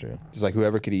dogs. that's true. Just like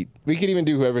whoever could eat. We could even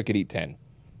do whoever could eat 10.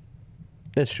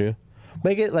 That's true.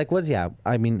 Make it like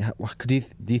I mean, do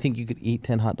you think you could eat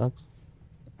 10 hot dogs?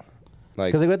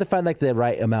 Like, Because we have to find like the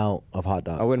right amount of hot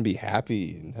dogs. I wouldn't be happy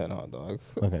eating 10 hot dogs.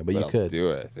 Okay, but you I'll could.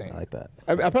 do it, I think. I like that.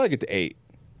 I'll probably get to 8.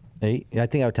 8? Yeah, I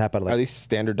think I would tap out of like. Are these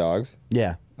standard dogs?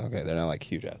 Yeah. Okay, they're not like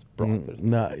huge ass broth.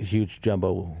 Not huge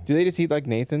jumbo. Do they just eat like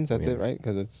Nathan's? That's it, right?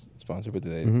 Because it's sponsored, but do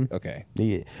they? Okay.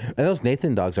 Yeah. And those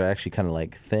Nathan dogs are actually kind of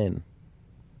like thin,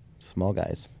 small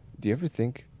guys. Do you ever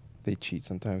think they cheat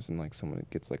sometimes and like someone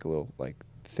gets like a little like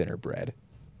thinner bread?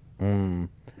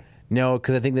 No,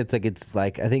 because I think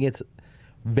I think it's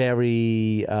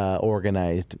very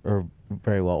organized or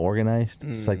very well organized.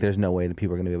 It's like there's no way that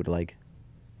people are gonna be able to like.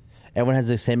 Everyone has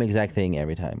the same exact thing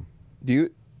every time. Do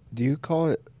you call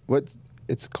it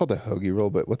it's called a hoagie roll,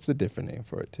 but what's the different name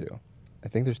for it too? I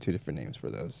think there's 2 different names for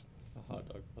those. A hot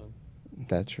dog bun.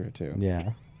 That's true too.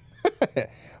 Yeah.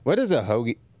 What is a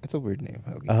hoagie? It's a weird name,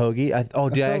 hoagie. A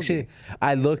hoagie. Dude, hoagie.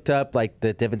 I looked up like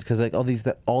the difference because like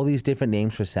all these different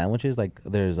names for sandwiches. Like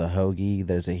there's a hoagie,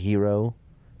 there's a hero,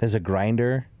 there's a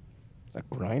grinder. A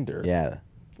grinder? Yeah.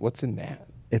 What's in that?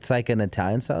 It's like an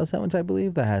Italian style sandwich, I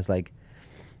believe, that has like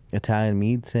Italian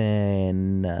meats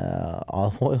and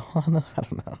olive oil on it. I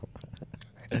don't know.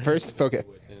 First, okay.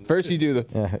 First you do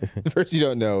first you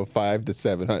don't know 5 to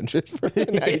 700.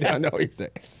 Now you don't know what you're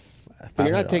saying. But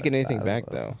you're not taking anything back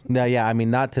though. No, yeah, I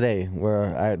mean not today.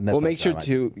 We'll make sure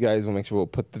we'll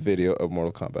put the video of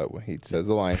Mortal Kombat when he says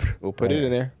the line. We'll put it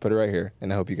in there, put it right here,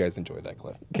 and I hope you guys enjoyed that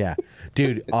clip. Yeah,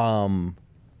 dude. Do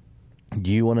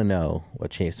you want to know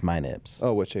what chafes my nips?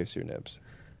 Oh, what chafes your nibs?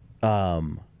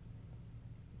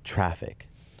 traffic.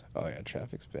 Oh yeah,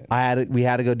 traffic's been. We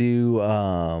had to go do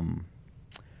what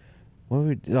were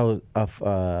we? Oh,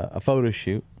 a photo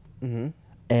shoot. Mm-hmm.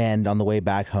 And on the way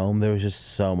back home, there was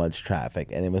just so much traffic,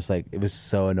 and it was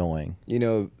so annoying. You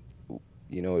know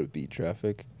it would beat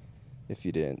traffic if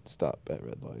you didn't stop at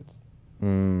red lights.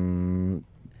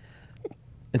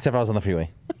 Except for I was on the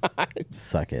freeway.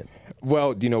 Suck it.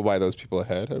 Well, do you know why those people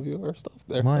ahead of you are stopped?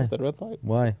 They're Why? stopped at a red light.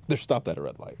 Why? They're stopped at a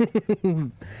red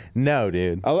light. No,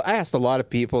 dude. I asked a lot of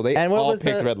people. They And what all was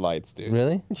picked the- red lights, dude.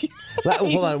 Really?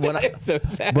 Hold on. It's so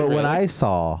sad. But when really. I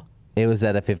saw, it was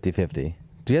at a 50-50.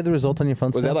 Do you have the result on your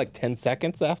phone? Was still? that like 10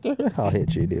 seconds after? I'll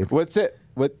hit you, dude. What's it?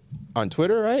 What on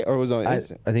Twitter, right? Or was it on I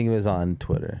Instagram? think it was on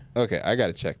Twitter. Okay, I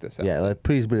gotta check this out. Yeah,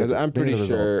 please. because I'm bring pretty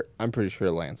the results.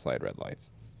 sure landslide red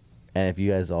lights. And if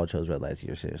you guys all chose red lights,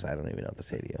 you're serious. I don't even know what to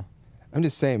say to you. I'm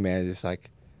just saying, man. It's like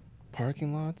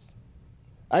parking lots.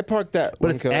 I parked that. But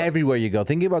one it's co- everywhere you go.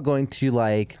 Think about going to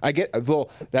like I get well.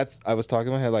 I was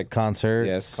talking about like concerts.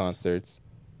 yes, concerts.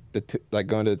 Like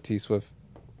going to the T Swift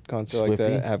concert like Swiftie?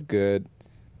 that. Have good.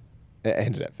 It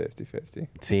ended at 50-50.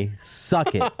 See,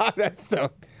 suck it. That's so.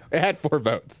 It had 4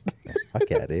 votes. Fuck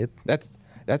yeah, dude.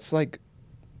 That's like.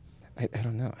 I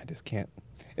don't know. I just can't.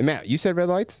 And Matt, you said red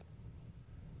lights.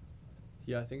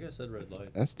 Yeah, I think I said red light.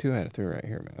 That's 2 out of 3 right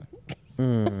here,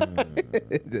 man.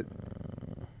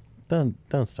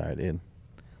 Don't start, dude.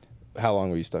 How long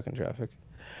were you stuck in traffic?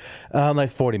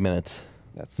 Like 40 minutes.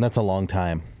 That's a long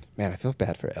time, Man, I feel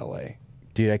bad for LA.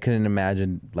 dude. I couldn't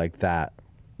imagine like that.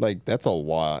 Like that's a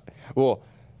lot. Well,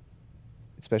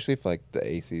 especially if like the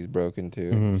AC's broken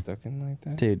too. Mhm. You're stuck in like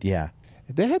that. Dude, yeah.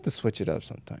 They had to switch it up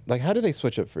sometime. Like, how do they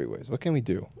switch up freeways? What can we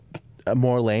do?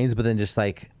 More lanes, but then just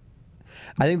like,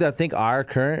 I think our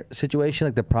current situation,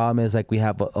 like the problem is like we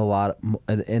have a lot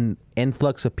an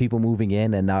influx of people moving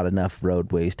in and not enough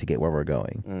roadways to get where we're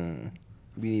going.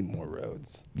 We need more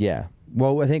roads. Yeah.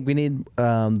 Well, I think we need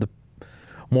the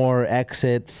more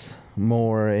exits,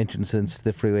 more entrances to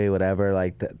the freeway, whatever,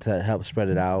 like to help spread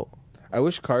it out. I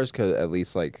wish cars could at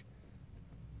least like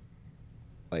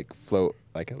float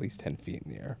like at least 10 feet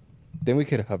in the air. Then we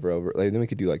could hover over. Like, then we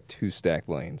could do like 2 stacked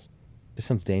lanes. This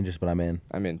sounds dangerous, but I'm in.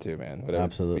 I'm in too, man. Whatever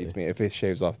Absolutely. beats me. If it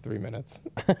shaves off 3 minutes,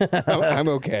 I'm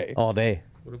okay. All day.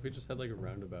 What if we just had like a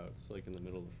roundabout, like in the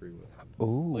middle of the freeway?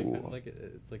 Ooh.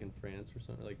 It's like in France or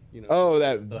something, like you know. Oh,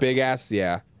 that big ass,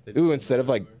 yeah. They just Ooh, put instead of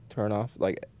like everywhere. turn off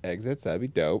like exits, that'd be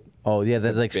dope. Oh yeah,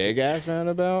 that's like Big ass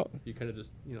roundabout. You kind of just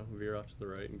veer off to the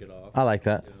right and get off. I like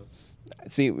that. You know?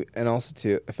 See, and also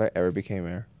too, if I ever became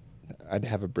mayor, I'd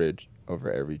have a bridge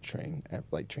over every train,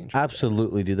 like train. tracks.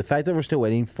 Absolutely, dude. The fact that we're still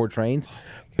waiting for trains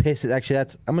pisses. Actually,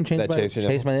 I'm gonna change That my chase your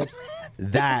chase my nips.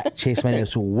 That chase my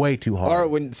nips way too hard. Or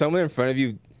when someone in front of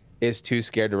you is too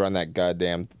scared to run that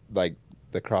goddamn like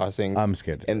the crossing. I'm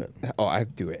scared. And I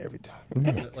do it every time.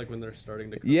 Like when they're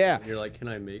starting to. Come Yeah. and you're like, can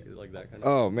I make it like that kind of?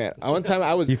 Oh man, one time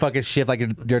I was. You fucking shift like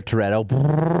your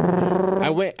Toretto. I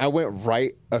went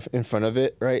right up in front of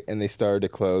it, right, and they started to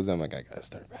close. I'm like, I gotta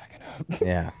start backing up.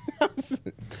 Yeah.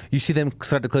 You see them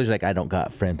start to close. You're like, I don't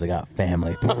got friends. I got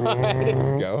family.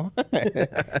 Go.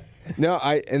 No,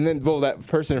 and then that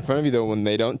person in front of you though, when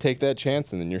they don't take that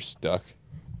chance, and then you're stuck.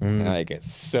 And I get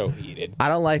so heated. I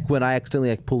don't like when I accidentally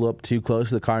like pull up too close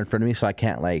to the car in front of me, so I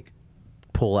can't like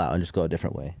pull out and just go a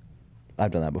different way.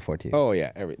 I've done that before too. Oh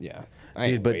yeah, yeah. I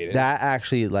Dude, ain't but waiting. that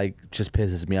actually like just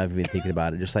pisses me off even thinking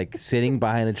about it. Just like sitting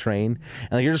behind a train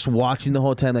and like you're just watching the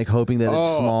whole time, like hoping that it's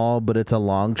Oh. small, but it's a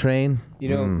long train.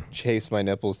 Chase my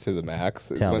nipples to the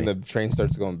max is Tell when me. the train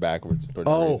starts going backwards for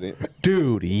no Oh, reason.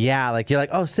 dude, yeah, like you're like,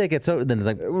 oh, sick, it's over. Then it's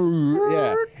like,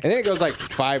 Yeah, and then it goes like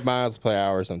 5 miles per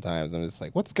hour sometimes. I'm just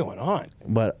like, what's going on?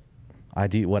 but I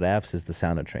do what F's is the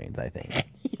sound of trains. I think.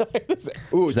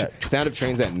 Ooh, that- sound of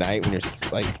trains at night when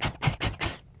you're like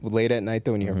late at night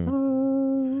though when you're.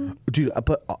 Dude,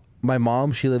 my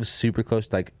mom, she lives super close,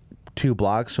 like 2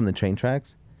 blocks from the train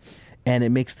tracks, and it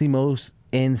makes the most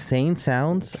insane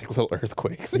sounds. Like little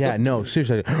earthquakes. Yeah, no,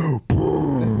 seriously.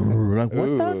 Like, what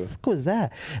the Ooh. fuck was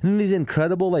that? And then these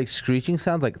incredible like screeching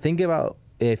sounds. Like, think about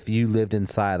if you lived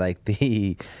inside like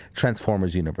the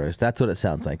Transformers universe. That's what it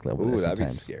sounds like. Ooh, that'd be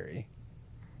sometimes. scary.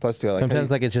 Plus, too, like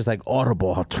Sometimes like it's just like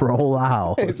audible, troll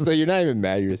out. so you're not even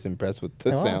mad. You're just impressed with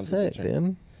the Oh, sounds. Of the sick, train.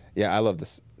 dude. Yeah, I love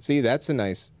this. See, that's a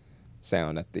nice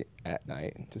sound at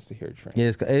night just to hear a train.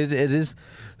 It is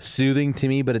soothing to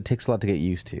me, but it takes a lot to get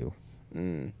used to.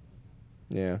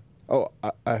 Yeah. Oh,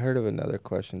 I heard of another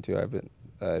question too. I've been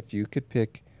if you could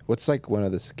pick, what's like one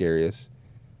of the scariest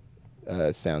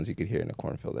sounds you could hear in a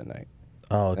cornfield at night?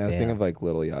 Oh, And I was thinking damn. of like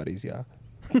Little Yachty's, yeah.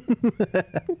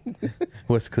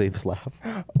 What's Khalifa's laugh?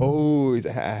 Oh,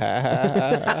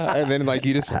 and then like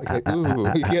you just like, ooh,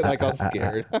 you get like all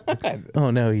scared.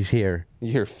 Oh no, he's here.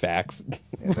 You hear facts.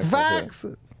 Facts.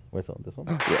 Where's this one?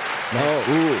 Yeah.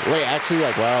 Oh, ooh, wait. Actually,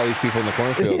 like, wow, all these people in the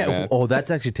cornfield, Yeah, man. oh, that's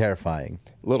actually terrifying.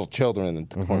 Little children in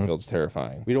the cornfield's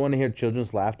terrifying. We don't want to hear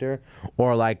children's laughter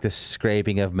or like the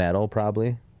scraping of metal,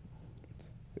 probably.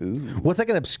 Ooh. What's like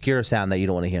an obscure sound that you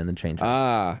don't want to hear in the train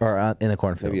track? Or in the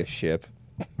cornfield? Maybe a ship.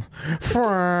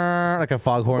 Like a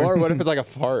foghorn. Or what if it's like a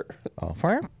fart? Oh,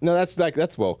 fart? No,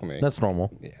 that's welcoming. That's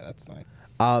normal. Yeah, that's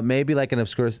fine. Maybe like an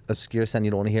obscure sound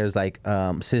you don't want to hear is like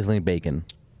sizzling bacon.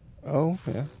 Oh,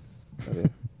 yeah.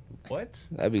 What?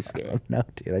 That'd be scary. No,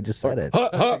 dude, I just said it.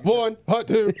 Hot one, hot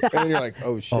two. And then you're like,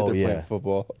 oh shit, Oh, they're yeah. playing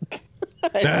football.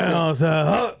 Down,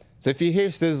 so if you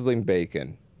hear sizzling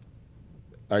bacon,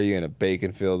 are you in a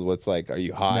bacon field? What's like, are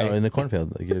you high? No, in the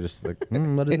cornfield. Like, you're just like,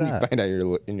 what is and that? you find out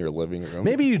you're in your living room.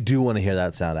 Maybe you do want to hear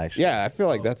that sound, actually. Yeah, I feel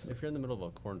like that's. If you're in the middle of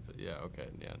a cornfield, yeah, okay,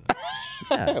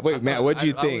 yeah. No. Wait, Matt, what'd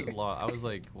you think? I was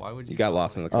like, why would you? You got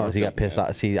lost in the Oh, cornfield. so you got pissed man.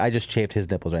 off. See, I just chafed his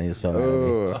nipples right. He's so mad at me.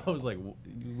 Oh. I was like,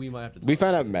 we might have to. We talk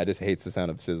found out about Matt just hates the sound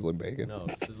of sizzling bacon. No,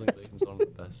 sizzling bacon's one of the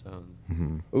best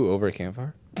sounds. Ooh, over a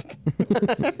campfire?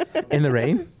 In the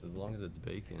rain? As long as it's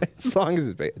bacon. As long as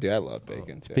it's bacon. Dude, I love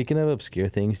bacon too. Speaking of obscure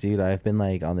things, dude, I've been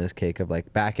like on this kick of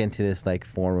like back into this like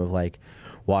form of like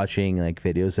watching like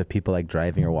videos of people like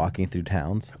driving or walking through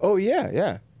towns. Oh, yeah,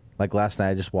 yeah. Like last night,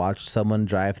 I just watched someone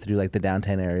drive through like the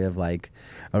downtown area of like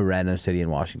a random city in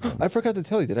Washington. I forgot to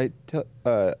tell you. Did I tell?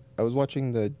 I was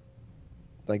watching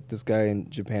this guy in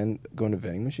Japan going to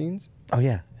vending machines. Oh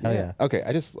yeah, hell yeah. Okay,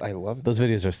 I love Those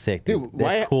videos are sick, dude. Dude, They're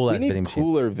why cool we ass need vending machines.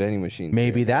 cooler vending machines?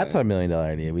 Maybe here, that's man. our $1 million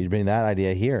idea. We bring that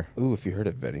idea here. Ooh, if you heard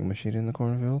a vending machine in the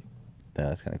cornfield, Yeah,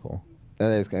 that's kind of cool.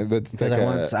 that is kind of. But it's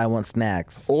Because like I want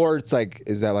snacks. or it's like,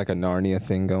 is that like a Narnia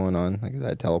thing going on? Like, is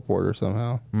that a teleporter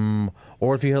somehow?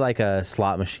 Or if you hear like a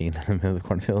slot machine in the middle of the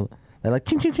cornfield, they're like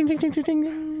ching ching ching ching ching ching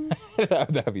ching.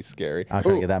 That'd be scary. I'm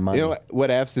trying to get that money. You know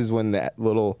what F's is when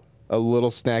a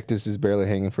little snack just is barely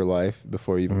hanging for life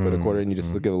before you even put a quarter and you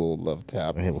just give a little love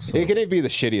tap. It will It suck. could be the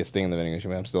shittiest thing in the vending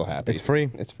machine, but I'm still happy. It's free.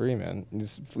 It's free, man.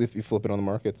 If you flip it on the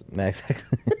markets. Yeah,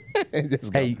 exactly.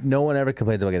 Just go. Hey, no one ever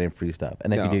complains about getting free stuff,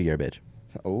 and if No. you do, you're a bitch.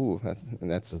 Oh,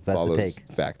 that's the follows take.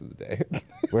 fact of the day.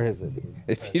 Where is it?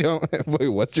 If you don't, wait,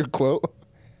 what's your quote?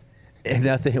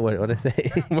 Nothing. What did I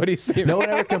say? What do you say? No one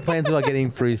ever complains about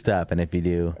getting free stuff, and if you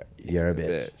do, you're a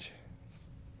bitch.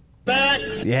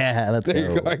 Yeah, let's There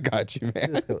go. you go. I got you,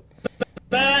 man.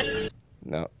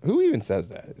 No, who even says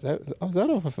that? Is that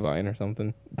off of Vine or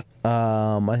something?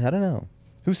 I don't know.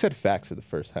 Who said facts for the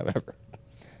first time ever?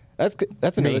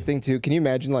 That's another Me. thing too. Can you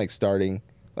imagine like starting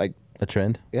like A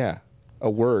trend, a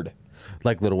word?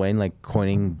 like Lil Wayne, like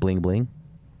coining bling bling,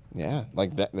 Yeah,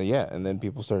 like that. Yeah, and then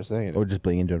people start saying it. or just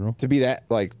bling in general. To be that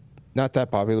like not that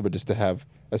popular, but just to have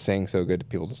a saying so good,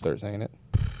 people to start saying it.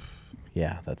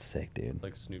 Yeah, that's sick, dude.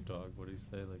 Like Snoop Dogg, what do you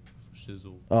say? Like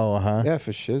shizzle. Oh, huh. Yeah,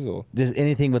 for shizzle. Just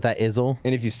anything with that izzle.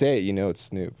 And if you say it, you know it's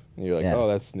Snoop. And you're like, Yeah. oh,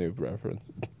 that's Snoop reference.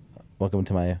 Welcome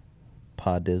to my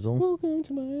pod dizzle. Welcome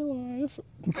to my life.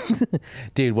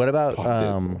 Dude, what about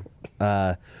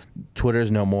Pod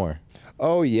Twitter's no more?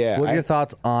 Oh yeah. What are your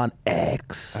thoughts on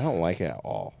X? I don't like it at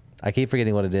all. I keep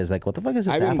forgetting what it is. Like, what the fuck is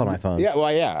this I've app been- on my phone? Yeah,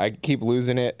 well, yeah. I keep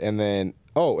losing it, and then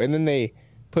they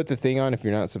put the thing on if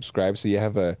you're not subscribed, so you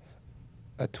have a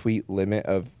tweet limit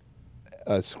of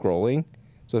scrolling.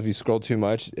 So if you scroll too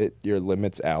much, your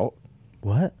limit's out.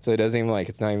 What? So it doesn't even like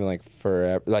it's not even like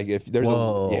forever. Like if there's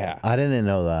Whoa. I didn't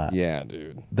know that. yeah,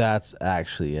 dude. That's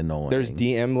actually annoying. There's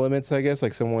DM limits, I guess.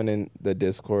 Like someone in the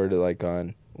Discord, like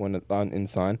on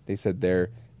Insan, they said their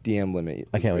DM limit.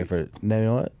 I can't wait for it. No, you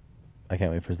know what? I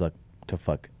can't wait for Zuck to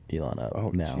fuck Elon up. Oh,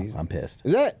 now Jesus. I'm pissed.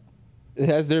 Is that?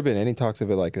 Has there been any talks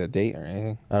of it like a date or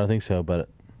anything? I don't think so, but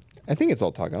I think it's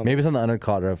all talk. I don't maybe it's on the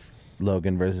undercard of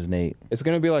Logan versus Nate It's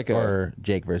gonna be like or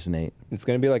Jake versus Nate. It's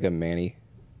gonna be like a Manny,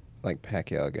 like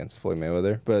Pacquiao against Floyd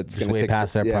Mayweather, but it's Just gonna way take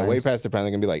past their way primes. past their prime.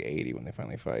 They're gonna be like 80 when they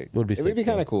finally fight. Would be It would sick be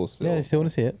kind still. of cool. Still. Yeah, I still want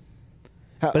to see it.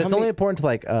 But it's only important to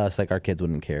like us. Like our kids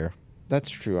wouldn't care. That's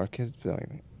true. Our kids be like,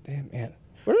 damn man.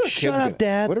 What are our Shut kids up, gonna,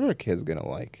 Dad. What are our kids gonna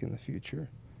like in the future?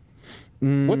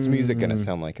 What's music gonna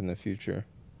sound like in the future?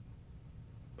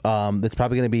 It's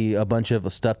probably going to be a bunch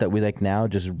of stuff that we like now,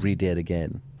 just redid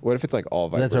again. What if it's like all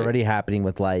vibrate? That's already happening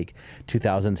with like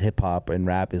 2000s hip hop and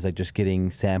rap is like just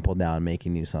getting sampled now and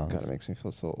making new songs. God, it makes me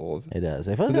feel so old. It does.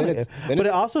 It feels But then kinda, then but it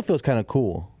it's- also feels kind of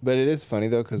cool. But it is funny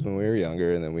though, because when we were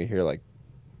younger, and then we hear like,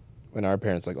 when our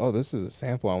parents like, oh, this is a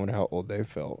sample. I wonder how old they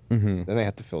felt. Mm-hmm. Then they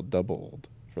have to feel double old.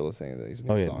 for listening to these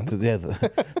new Oh yeah, songs.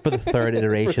 for the third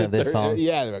iteration of this song.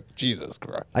 Yeah, they're like, Jesus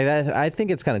Christ. I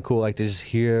think it's kind of cool, like to just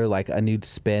hear like a new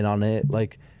spin on it,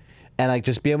 like, and like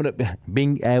just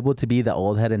being able to be the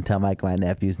old head and tell like my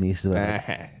nephews, nieces,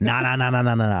 like,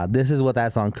 nah. This is what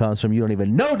that song comes from. You don't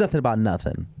even know nothing about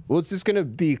nothing. Well, it's just gonna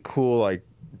be cool, like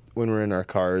when we're in our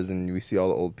cars and we see all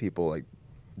the old people like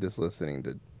just listening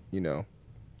to,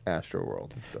 Astro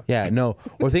World and stuff. Yeah, no.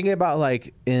 We're thinking about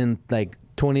like in like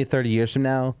 20, 30 years from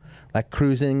now, like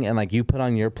cruising and like you put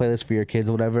on your playlist for your kids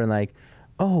or whatever, and like,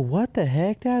 oh, what the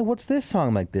heck, Dad? What's this song?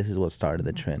 I'm like, this is what started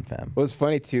the trend, fam. Well, it's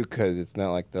funny too because it's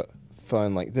not like the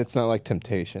fun, like it's not like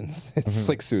Temptations. It's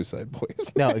like Suicide Boys.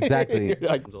 No, exactly. You're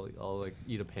like, I'll like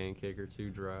eat a pancake or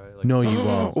two dry. Like, No, you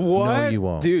won't. what? No, you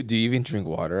won't. Dude, do you even drink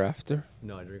water after?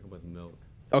 No, I drink them with milk.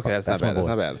 Okay, that's not That's bad.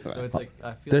 my That's boy. not bad. So it's like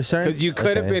I feel There's certain Because you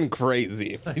could have okay. been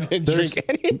crazy if you didn't There's- drink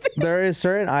anything. There is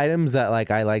certain items that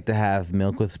like I like to have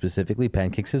milk with, specifically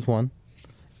pancakes is one,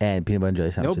 and peanut butter and jelly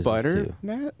No sandwiches butter, is two.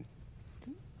 Matt?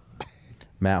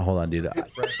 Matt, hold on, dude.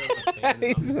 fresh out of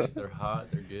the pan. They're hot.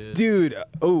 They're good. Dude,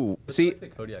 oh, It's see. like the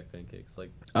Kodiak pancakes.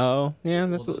 Like Oh, yeah,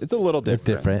 it's a little They're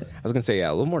different. different. I was going to say, yeah,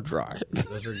 a little more dry.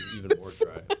 those are even more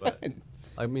dry. But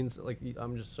I mean, like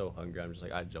I'm just so hungry. I'm just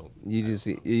like I don't. You just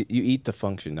you eat to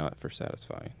function, not for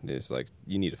satisfying. It's like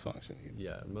you need to function.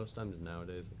 Yeah, most times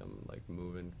nowadays, like I'm like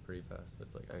moving pretty fast.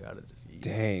 It's like I gotta just eat.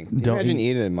 Dang. Can you Don't imagine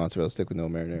eat- eating a mozzarella stick with no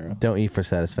marinara? Don't eat for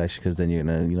satisfaction because then you're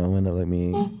gonna, end up like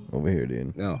me over here,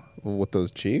 dude. No. Well, with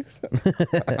those cheeks?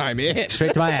 I'm in.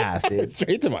 Straight to my ass, dude.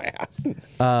 Straight to my ass.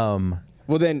 Um,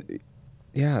 Well, then,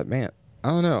 yeah, man. I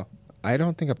don't know. I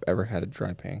don't think I've ever had a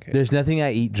dry pancake. there's nothing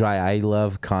I eat dry. I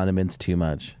love condiments too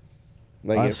much. I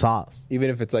Like love sauce.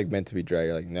 even if it's like meant to be dry,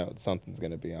 you're like, no, something's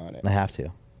gonna be on it. I have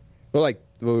to. But like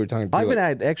what we were talking I about. even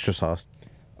add extra sauce.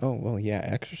 Oh well, yeah,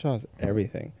 extra sauce,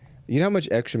 everything. You know how much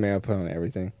extra mayo I put on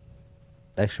everything?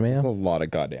 Extra A mayo? lot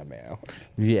of goddamn mayo.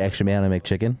 You get extra mayo to make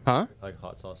chicken? Huh? Like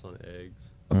hot sauce on eggs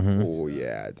Oh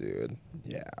yeah, dude.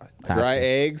 Yeah. Have Dry to.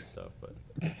 eggs. stuff, but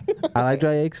I like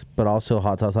dry eggs, but also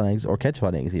hot sauce on eggs or ketchup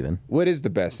on eggs even. What is the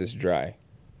best? Is dry?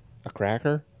 A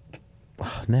cracker?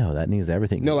 No, that needs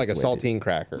everything. No, like a with it. saltine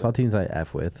cracker. Saltines I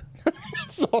F with.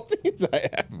 Saltines I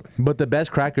have. But the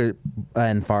best cracker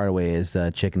and far away is the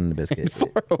chicken and the biscuit.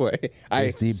 Far away.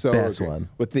 It's the so best agree. one.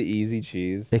 With the easy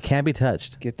cheese. It can't be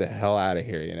touched. Get the hell out of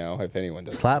here, if anyone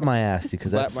does. Slap my ass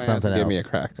because Slap that's my ass something and give else. me a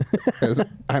cracker. 'Cause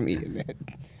I'm eating it.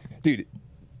 Dude,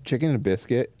 chicken and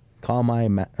biscuit. Call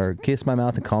my or kiss my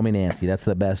mouth and call me Nancy. That's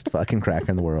the best fucking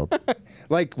cracker in the world.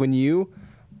 Like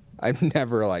I'm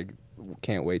never like,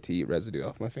 can't wait to eat residue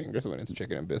off my fingers when it's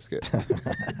chicken and biscuit.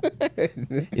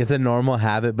 It's a normal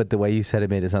habit, but the way you said it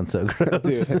made it sound so gross.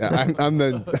 Dude, I'm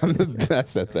the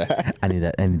best at that. I need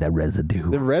that residue.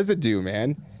 The residue,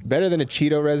 man. Better than a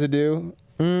Cheeto residue.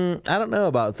 I don't know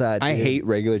about that. I dude. hate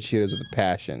regular Cheetos with a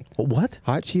passion. What?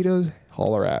 Hot Cheetos,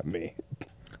 holler at me.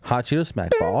 Hot Cheetos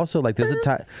smack, but also like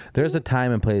there's a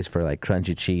time and place for like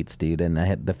crunchy cheats, dude. And I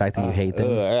had the fact that you hate them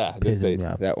Yeah, pisses me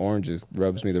off. that orange just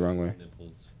rubs me the wrong way.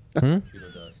 nipples. Hmm?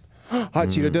 Cheeto dust. Hot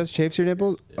Cheeto dust chafes your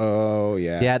nipples? Oh,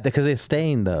 yeah. Yeah, because they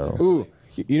stain though. Ooh,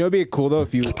 it'd be cool though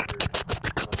if you,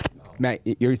 Matt,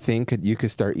 your thing you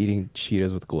could start eating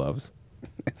Cheetos with gloves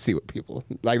and see what people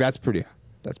like. That's pretty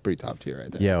top tier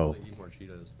right there. Yo, Eat more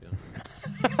Cheetos.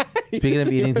 Yeah. speaking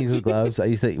of eating things with gloves, I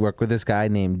used to work with this guy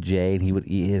named Jay, and he would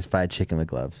eat his fried chicken with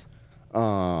gloves,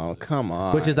 Oh, come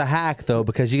on. which is a hack though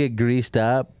because you get greased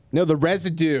up. no, the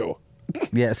residue.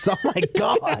 Yes. Oh my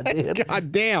god, dude.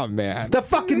 God damn, man. The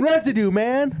fucking residue,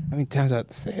 man. How many times I have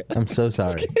to say it? I'm so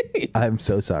sorry. I'm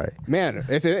so sorry. Man,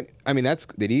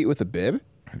 did he eat with a bib?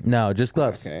 No, just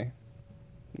gloves. Okay.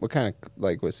 What kind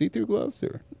of, what, see-through gloves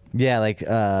or? Yeah, like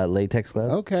latex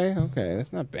gloves. Okay,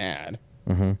 that's not bad.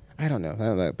 Mm-hmm. I don't know. I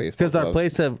don't like baseball Because our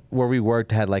gloves. place where we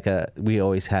worked had we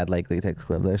always had like latex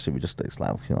gloves there, so we just like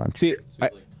slap you on. See, So I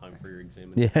it's like time for your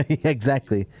examination. Yeah,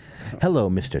 exactly. Hello,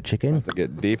 Mr. Chicken. have to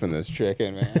get deep in this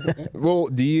chicken, man. Well,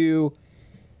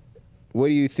 what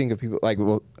do you think of people,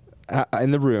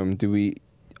 in the room, do we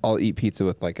all eat pizza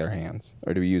with like our hands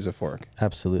or do we use a fork?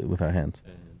 Absolutely, with our hands.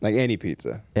 And Like any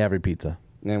pizza. Every pizza.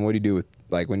 And then what do you do with,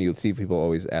 when you see people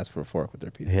always ask for a fork with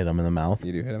their pizza? Hit them in the mouth.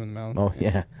 You do hit them in the mouth? Oh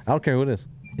yeah. I don't care who it is.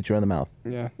 Hit you in the mouth.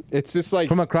 Yeah. It's just like,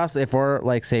 From across, if we're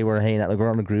say we're hanging out, like we're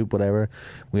on a group, whatever,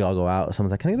 we all go out.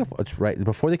 Someone's like, "Can I get a fork?" It's right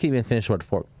before they can even finish with a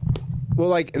fork.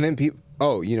 well, and then people,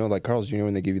 like Carl's Jr.,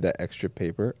 when they give you that extra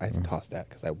paper, I toss that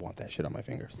because I want that shit on my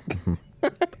fingers.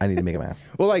 I need to make a mess.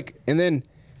 Well, and then,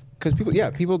 because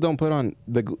people don't put on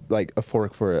a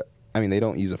fork for, they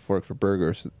don't use a fork for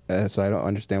burgers, so I don't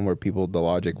understand the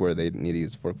logic where they need to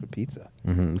use a fork for pizza.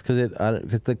 Because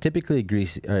it's like typically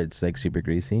greasy, or it's like super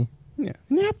greasy. Yeah,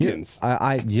 napkins.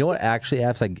 You know what? Actually,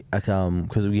 apps like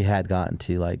because we had gotten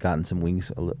some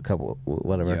wings a couple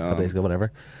days ago,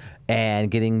 whatever,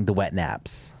 and getting the wet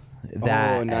naps.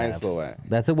 That nice little wet.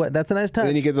 That's a nice touch. And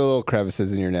then you get the little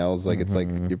crevices in your nails, like it's like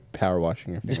you're power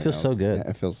washing your fingernails. It feels so good. Yeah,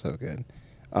 it feels so good.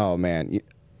 Oh man,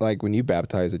 like when you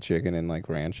baptize a chicken in like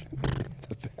ranch,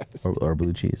 it's the best. Or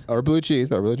blue cheese. Or blue cheese.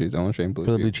 Don't want shame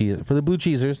blue cheese. For the blue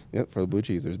cheesers. Yep, for the blue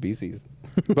cheesers, BCs.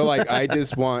 But like, I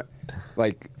just want,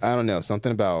 like, I don't know,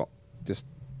 something about just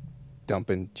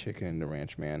dumping chicken into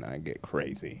ranch, man. I get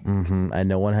crazy. Mm-hmm. And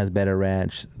no one has better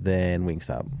ranch than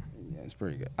Wingstop. Yeah, it's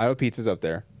pretty good. Iowa Pizza's up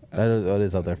there. That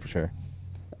is up there for sure.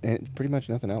 And pretty much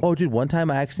nothing else. Oh, dude, one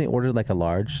time I accidentally ordered like a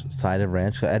large side of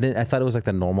ranch. I thought it was like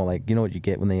the normal, like, you know what you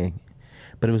get when they,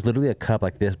 but it was literally a cup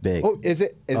like this big. Oh, is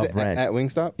it at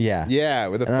Wingstop? Yeah. Yeah,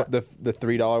 with the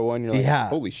 $3 one. You're like, yeah.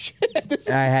 Holy shit.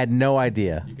 I had no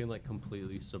idea. You can like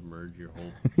completely submerge your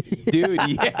whole. Dude,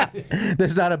 yeah.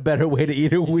 There's not a better way to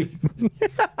eat a wing.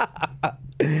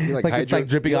 Like it's like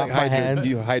dripping off my hands.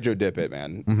 You hydro dip it,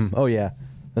 man. Mm-hmm. Oh yeah,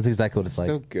 that's exactly what it's like.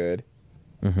 So good.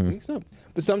 Mm-hmm. Wingstop,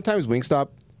 but sometimes Wingstop,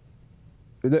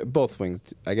 both wings,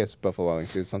 I guess Buffalo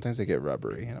wings too. Sometimes they get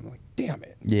rubbery, and I'm like, damn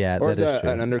it. Yeah, or that is true.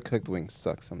 An undercooked wing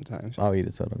sucks sometimes. I'll eat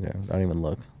it, so I don't care. I don't even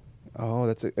look. Oh,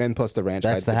 that's it. And plus the ranch.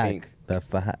 That's the hack. Pink. That's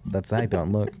the hack. That's the hack.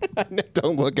 Don't look.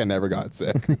 Don't look. I never got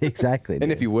sick. Exactly.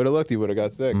 And if you would have looked, you would have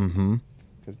got sick. Mm-hmm.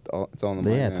 Because it's all in the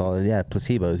mind. Yeah, it's all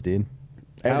placebos, dude.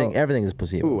 Everything is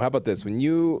placebo. Ooh, how about this?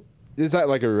 Is that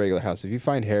like a regular house? If you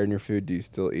find hair in your food, do you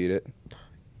still eat it?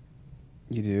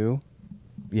 You do?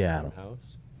 Yeah. House.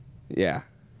 Yeah.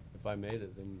 If I made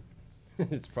it, then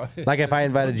it's probably like if I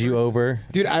invited you over.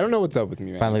 Dude, I don't know what's up with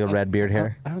me, man. Find like a red beard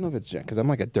hair. I don't know if it's because I'm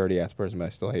like a dirty ass person, but I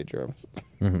still hate germs.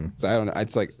 Mm-hmm. So I don't know.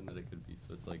 It's like that it could be,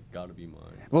 so it's like gotta be mine.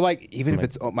 Well, like even if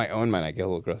it's my own mine, I get a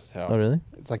little grossed out. Oh really?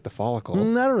 It's like the follicles. I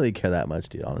don't really care that much,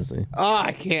 dude. Honestly. Oh,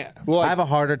 I can't. Well, I have a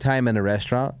harder time in a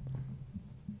restaurant.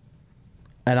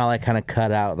 And I'll like kind of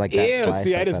cut out like that. Ew, slice,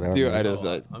 see, like I just that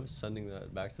do. I'm sending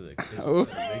that back to the kitchen.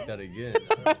 Make that again.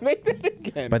 Make that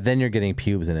again. But then you're getting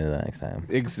pubes in it the next time.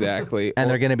 Exactly. And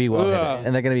they're gonna be well hidden.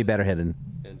 And they're gonna be better hidden.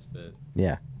 And spit.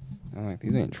 Yeah. I'm like,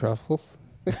 these ain't truffles.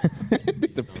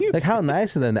 These are pubes. Like how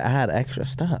nice of them to add extra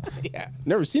stuff. Yeah.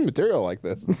 Never seen material like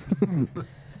this.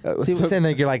 See what I'm saying?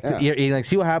 Like you're like you're eating, like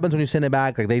see what happens when you send it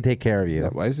back. Like they take care of you. Yeah,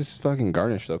 why is this fucking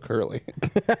garnish so curly?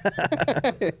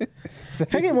 Can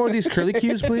I get more of these curly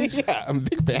cues, please? Yeah, I'm a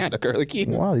big fan of curly cues.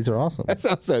 Wow, these are awesome. That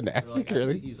sounds so You're nasty, like, curly.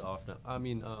 actually, he's off now. I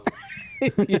mean,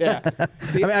 Yeah.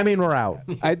 See, I mean, we're out.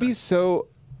 I'd be so.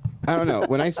 I don't know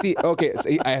when I see. Okay, so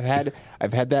I've had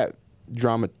that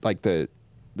drama like I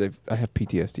have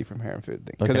PTSD from hair and food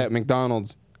thing because at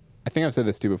McDonald's, I think I've said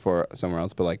this too before somewhere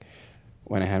else, but like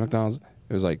when I had McDonald's,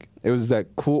 it was that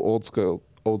cool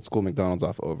old school McDonald's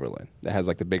off Overland that has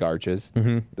like the big arches.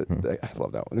 Mm-hmm. I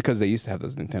love that one because they used to have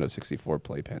those Nintendo 64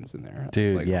 playpens in there.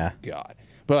 Dude, like, yeah. Oh, God,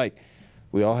 but like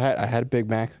I had a Big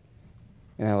Mac,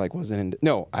 and I like wasn't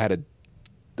I had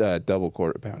a double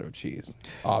quarter pounder of cheese,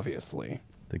 obviously.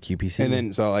 The QPC. And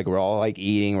then so like we're all like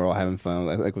eating, we're all having fun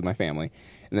like with my family,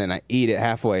 and then I eat it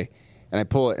halfway, and I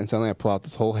pull it, and suddenly I pull out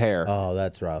this whole hair. Oh,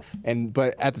 that's rough.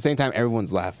 But at the same time,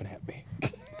 everyone's laughing at me.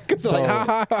 So, like, ha,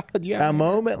 ha, ha, yeah. A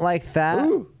moment like that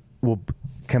will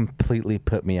completely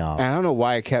put me off. And I don't know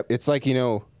why I kept. It's like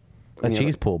a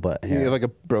cheese pull, but you have like a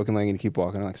broken leg and you keep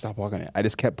walking. I'm like, stop walking it. I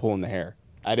just kept pulling the hair.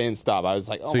 I didn't stop. I was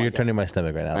like, oh. So you're turning my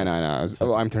stomach right now. I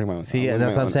know. I'm turning my own. See,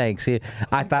 that's what I'm saying. See,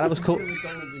 I thought I was cool.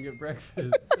 McDonald's and get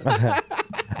breakfast.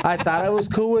 I thought I was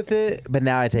cool with it, but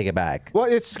now I take it back. Well,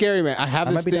 it's scary, man. I have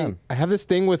might this be thing. done. I have this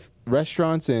thing with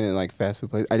restaurants and like fast food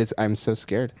places. I'm so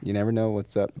scared. You never know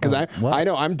what's up because I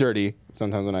know I'm dirty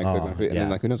sometimes when I cook my food, and then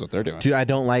like who knows what they're doing. Dude, I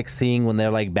don't like seeing when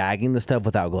they're like bagging the stuff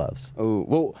without gloves. Oh,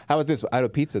 well, how about this? Iowa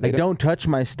Pizza. Like, don't touch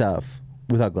my stuff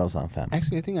without gloves on, fam.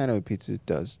 Actually, I think Iowa Pizza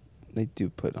does. They do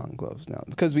put on gloves now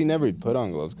because we never put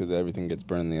on gloves because everything gets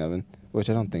burned in the oven, which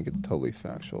I don't think it's totally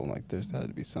factual. Like there's had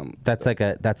to be some. That's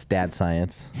dad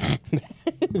science.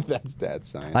 That's dad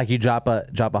science. Like you drop a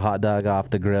hot dog off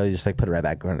the grill, you just like put it right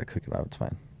back on and cook it up. It's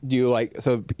fine. Do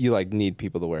you need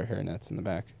people to wear hairnets in the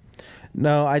back?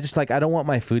 No, I just I don't want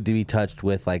my food to be touched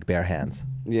with like bare hands.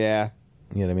 Yeah.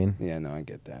 You know what I mean? Yeah, no, I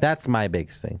get that. That's my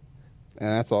biggest thing.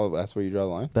 And that's all. That's where you draw the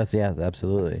line.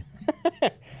 Absolutely.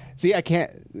 See, I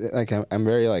can't. Like, I'm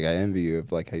very like I envy you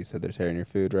of like how you said there's hair in your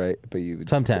food, right? But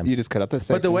sometimes you just cut up the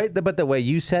section. But the way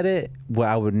you said it, well,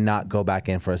 I would not go back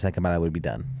in for a second, but I would be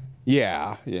done.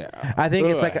 Yeah. I think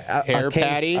it's like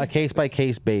a case by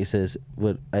case basis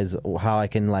is how I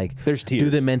can like there's do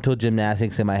the mental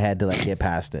gymnastics in my head to like get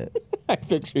past it. I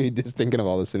picture you just thinking of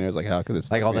all the scenarios, like how could this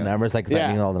Like all the numbers, like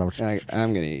yeah. all the numbers. Like,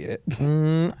 I'm gonna eat it.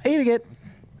 Eating it.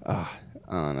 I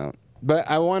don't know, but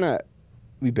I wanna.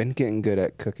 We've been getting good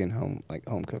at cooking home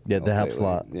cooking. Yeah, that helps a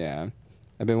lot. Yeah,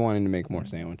 I've been wanting to make more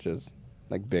sandwiches,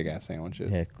 like big ass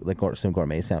sandwiches. Yeah, like some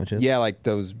gourmet sandwiches. Yeah, like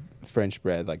those French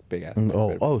bread, like big ass.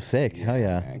 Oh, sick! Hell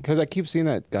yeah! Because I keep seeing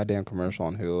that goddamn commercial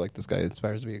on Hulu. Like this guy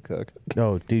inspires to be a cook.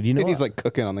 Oh, dude, you know And he's what? like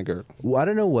cooking on the grill. Well, I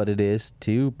don't know what it is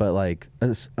too, but like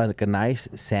a nice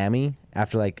Sammy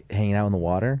after like hanging out in the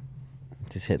water,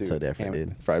 just hits so different,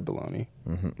 dude. Fried bologna.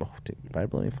 Oh, dude, fried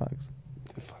bologna fucks.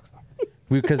 Fuck's up.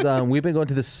 Because we've been going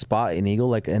to this spot in Eagle,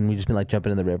 like, and we just been like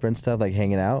jumping in the river and stuff, like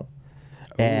hanging out,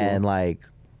 and like,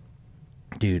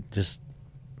 dude, just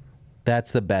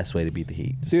that's the best way to beat the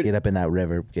heat. Just Dude. get up in that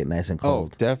river, get nice and Oh,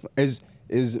 cold. definitely.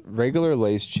 Is regular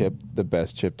Lay's chip the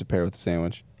best chip to pair with the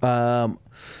sandwich?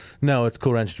 No, it's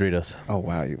Cool Ranch Doritos. Oh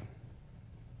wow,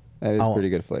 that is pretty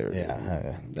good flavor. Yeah, dude.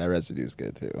 yeah. That residue is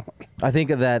good too. I think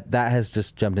that has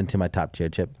just jumped into my top tier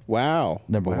chip. Wow,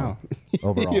 Number wow.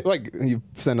 one overall. you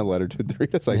send a letter to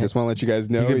Doritos. I just want to let you guys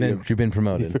know You've been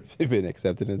promoted. you've been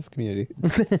accepted in this community.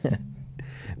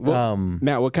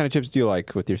 Matt, what kind of chips do you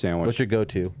like with your sandwich? What's your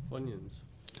go-to? Funyuns.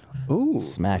 Ooh,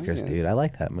 Smackers, Funyuns. dude. I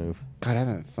like that move. God, I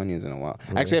haven't had Funyuns in a while.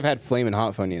 Actually, I've had Flamin'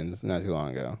 Hot Funyuns not too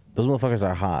long ago. Those motherfuckers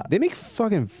are hot. They make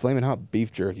fucking Flamin' Hot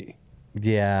beef jerky.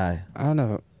 Yeah. I don't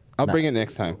know. I'll bring it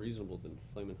next More time. reasonable than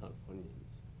flaming hot Funyuns.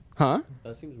 Huh?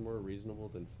 That seems more reasonable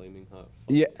than flaming hot.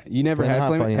 Yeah, you never Flamin' had Hot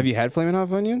Flamin'? Funyuns. Have you had Flamin' Hot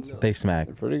Funyuns? They smack.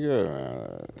 They're pretty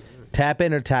good. Tap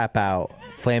in or tap out.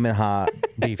 Flamin' hot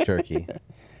beef jerky.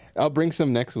 I'll bring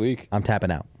some next week. I'm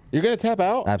tapping out. You're gonna tap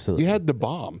out? Absolutely. You had the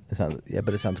bomb. But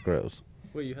it sounds gross.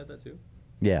 Wait, you had that too?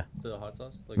 Yeah. The hot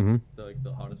sauce, like Mhm.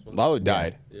 the hottest one. Lalo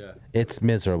died. Yeah, It's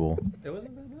miserable. it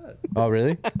wasn't that bad. Oh,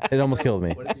 really? It almost killed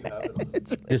me. What did you have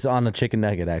it on? Just on a chicken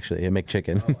nugget, actually. A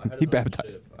McChicken. Oh, I had He it on a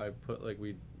baptized. chip. I put like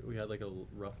we had like a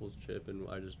Ruffles chip, and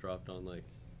I just dropped on like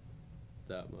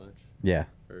that much Yeah.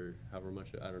 or however much.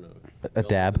 I don't know. A They all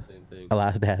dab? did the same thing. A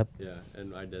last dab. Yeah,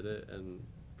 and I did it, and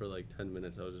for like 10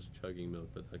 minutes I was just chugging milk,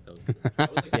 but like that was, I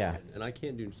was like, Yeah. and I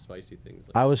can't do spicy things.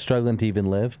 Like I was struggling to even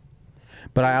live.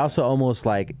 But I also almost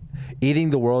like eating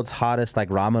the world's hottest like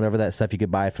ramen, whatever that stuff you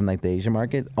could buy from like the Asian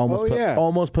market.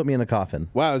 Almost put me in a coffin.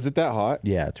 Wow, is it that hot?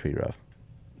 Yeah, it's pretty rough.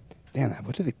 Damn,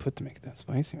 what do they put to make it that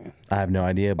spicy, man? I have no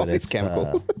idea, but All these it's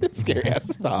chemicals. Scary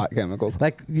ass hot chemicals.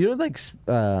 like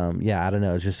yeah, I don't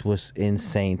know. It just was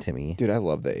insane to me. Dude, I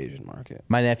love the Asian market.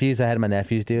 I had my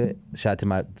nephews do it. Shout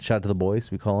out to the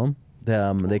boys, we call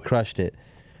them. They crushed it.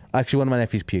 Actually, one of my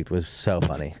nephews puked. It was so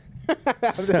funny.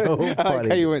 So I like how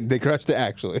funny. you went. They crushed it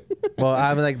actually. Well,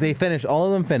 I mean, like they finished. All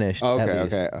of them finished. Oh, at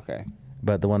okay, least. okay.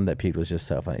 But the one that puked was just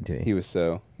so funny to me. He was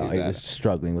so. He was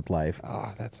struggling with life.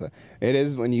 Oh, it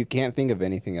is when you can't think of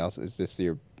anything else. It's just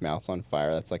your mouth's on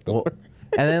fire. That's like the Well, worst.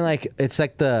 and then like it's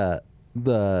like the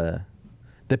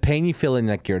pain you feel in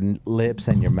like your lips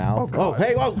and your mouth. Oh,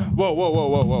 hey, whoa. Well,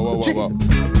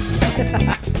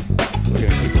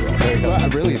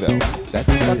 really though, that's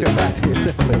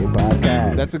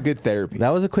that's a good therapy. That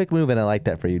was a quick move, and I like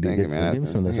that for you, dude. Thank you, man. Give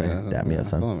me some of this. Right? Dab me up,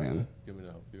 son. Oh, man. give me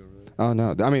that. You over there? Oh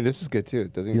no, I mean this is good too.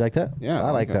 Doesn't You like that? Yeah,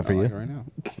 I like that for I you. like it right now.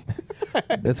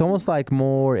 It's almost like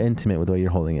more intimate with the way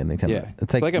you're holding it. And kind of,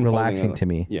 it's like I'm relaxing holding to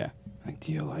me. Yeah. Like,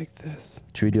 do you like this?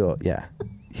 Should we do it? Yeah.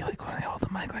 You like when I hold the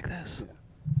mic like this?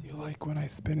 Do you like when I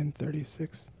spin in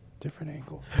 36 different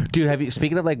angles? Dude, have you,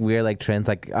 speaking of like weird like trends,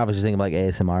 like I was just thinking about like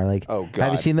ASMR, like, Oh, have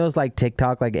God. you seen those like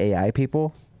TikTok like AI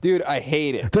people? Dude, I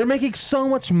hate it. They're making so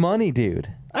much money, dude.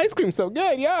 Ice cream's so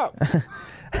good, yeah.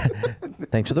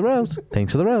 Thanks for the rose.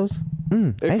 Thanks for the rose.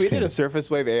 If ice we cream. did a surface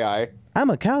wave AI, I'm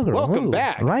a cowgirl. welcome Ooh,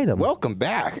 back. Right 'em. Welcome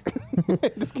back.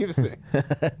 Just keep saying.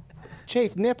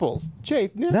 Chafe nipples.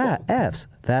 Chafe nipples. That F's.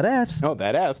 That F's. Oh,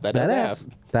 that F's. That that does F's.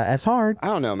 F. That F's hard. I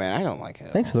don't know, man. I don't like it.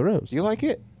 at Thanks all. for the rose. Do you like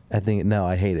it? I think no,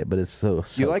 I hate it, but it's so.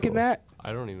 Do you like it, cool. Matt?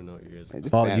 I don't even know what you guys. Are It's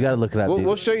Oh, bad. you gotta look it up, dude.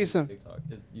 We'll show you some. TikTok.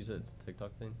 You said it's a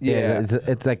TikTok thing. Yeah.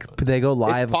 it's like they go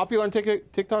live. It's popular on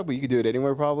TikTok, but you could do it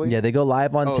anywhere probably. Yeah, they go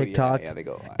live on Oh, TikTok. Yeah, they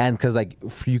go live. And because like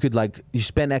you could like you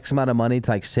spend X amount of money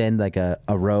to like send like a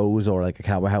rose or like a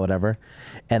cowboy hat, whatever,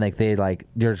 and like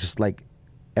they're just like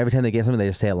every time they get something they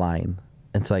just say a line,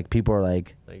 and so like people are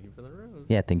like, Thank you for the rose.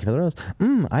 yeah, thank you for the rose.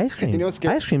 Ice cream. You know what's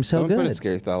scary? Ice cream's so Someone put a good.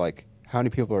 scary thought like, how many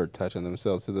people are touching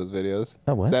themselves to those videos?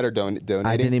 Oh, what? That are donating.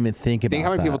 I didn't even think about Think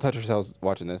how many that. people touch themselves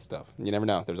watching this stuff. You never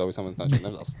know. There's always someone touching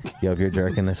themselves. Yo, if you're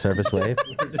jerking a surface wave,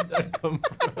 Where did that come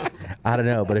from? I don't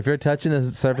know, but if you're touching a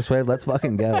surface wave, let's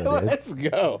fucking go, dude. Let's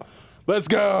go. Let's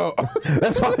go.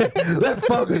 Let's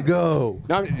fucking go.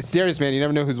 No, I'm serious, man. You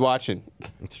never know who's watching.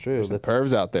 It's true. There's the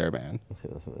pervs out there, man.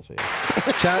 Let's see.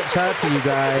 Shout out to you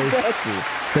guys.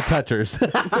 The Touchers.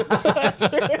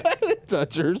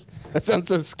 Touchers. That sounds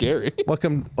so scary.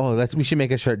 Welcome. Oh, we should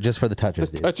make a shirt just for the Touchers,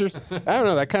 dude. Touchers. I don't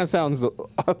know. That kind of sounds a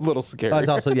little scary. Oh, it's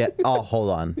also Oh, hold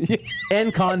on.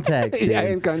 In context, dude. Yeah,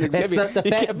 in context.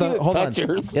 Hold on.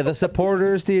 Touchers. Yeah, the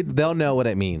supporters, dude. They'll know what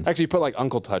it means. Actually, put like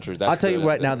Uncle Touchers. That's I'll tell you good.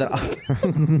 right now that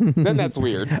Then that's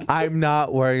weird. I'm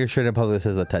not wearing a shirt in public that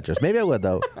says the Touchers. Maybe I would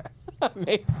though.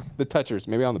 The Touchers,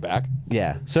 maybe on the back.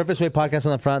 Yeah, Surface Wave Podcast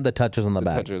on the front, the Touchers on the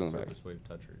back. Touchers on the back. Surface Wave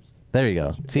touchers. There you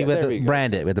go. See, Yeah, with there the we go.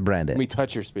 brand it, with the brand it. We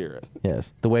touch your spirit.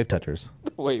 Yes, the Wave Touchers.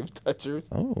 Wave Touchers.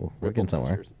 Oh, we're getting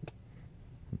somewhere. Touchers.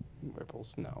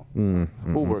 Ripples. No.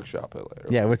 Mm-hmm. We'll workshop it later.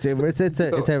 Yeah,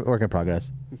 it's a work in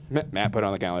progress. Matt put it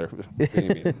on the calendar. What do you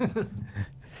mean?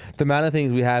 The amount of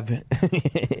things we have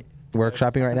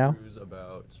workshopping right now. Cruise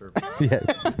about surface. Yes.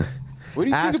 What do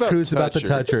you Ask think about Cruz about the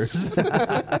touchers?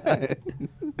 Touchers.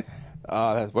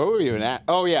 What were we even at?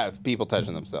 Oh yeah, people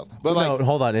touching themselves. But like, no,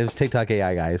 hold on. It was TikTok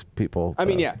AI guys. People. I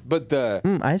mean, yeah, but the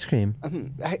Ice cream.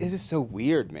 it is so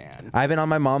weird, man. I've been on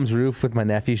my mom's roof with my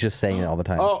nephews, just saying it all the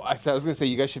time. Oh, I was gonna say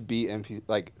you guys should be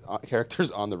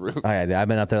characters on the roof. Oh, yeah, I've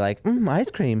been up there like, ice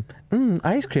cream,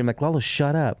 ice cream. Like, Lala,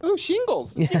 shut up. Oh,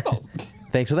 shingles. Shingles.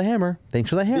 Thanks for the hammer. Thanks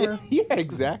for the hammer. Yeah,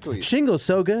 exactly. Shingle's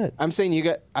so good. I'm saying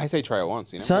I say try it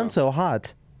once. You know. Sun's so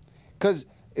hot. Because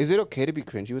is it okay to be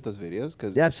cringy with those videos?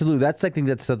 Because Yeah, absolutely. That's like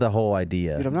that's the whole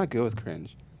idea. dude, I'm not good with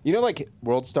cringe. You know, like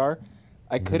World Star,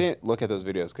 I couldn't look at those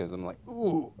videos because I'm like,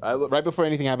 ooh. Right before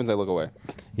anything happens, I look away.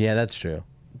 Yeah, that's true.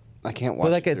 I can't watch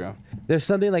But like, it through. there's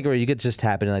something like where you could just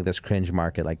tap into like this cringe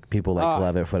market. Like people like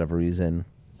love it for whatever reason.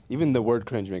 Even the word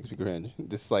cringe makes me cringe.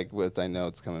 This like what I know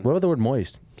it's coming. What about the word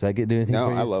moist? Does that do anything? No,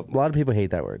 for you? I love A lot of people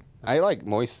hate that word. I like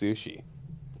moist sushi.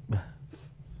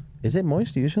 Is it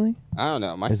moist usually? I don't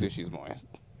know. My sushi's moist.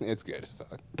 It's good as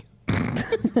fuck.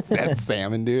 That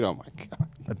salmon, dude. Oh my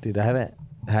god. Dude, I haven't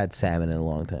had salmon in a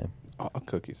long time. I'll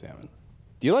cook you salmon.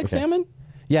 Do you like Okay. salmon?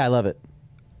 Yeah, I love it.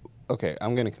 Okay,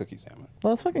 I'm gonna cook you salmon.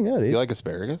 Well, that's fucking good, dude. You like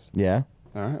asparagus? Yeah.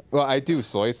 All right. Well, I do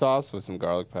soy sauce with some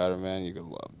garlic powder, man. You could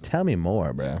love it. Tell me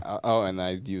more, bro. And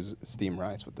I use steamed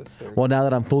rice with this asparagus. Well, now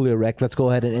that I'm fully erect, let's go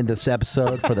ahead and end this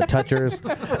episode for the Touchers.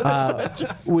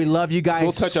 We love you guys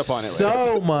We'll touch up on it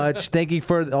so much. Thank you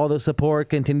for all the support.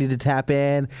 Continue to tap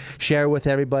in, share with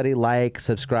everybody, like,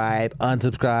 subscribe,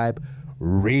 unsubscribe,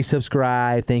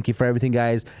 resubscribe. Thank you for everything,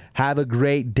 guys. Have a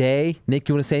great day. Nick,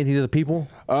 you want to say anything to the people?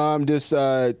 Just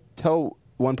tell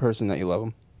one person that you love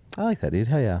them. I like that, dude.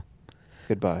 Hell yeah.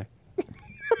 Goodbye.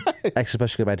 Extra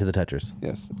special goodbye to the Touchers.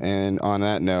 Yes. And on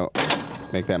that note,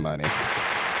 make that money.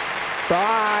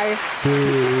 Bye.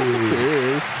 Boo.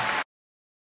 Peace.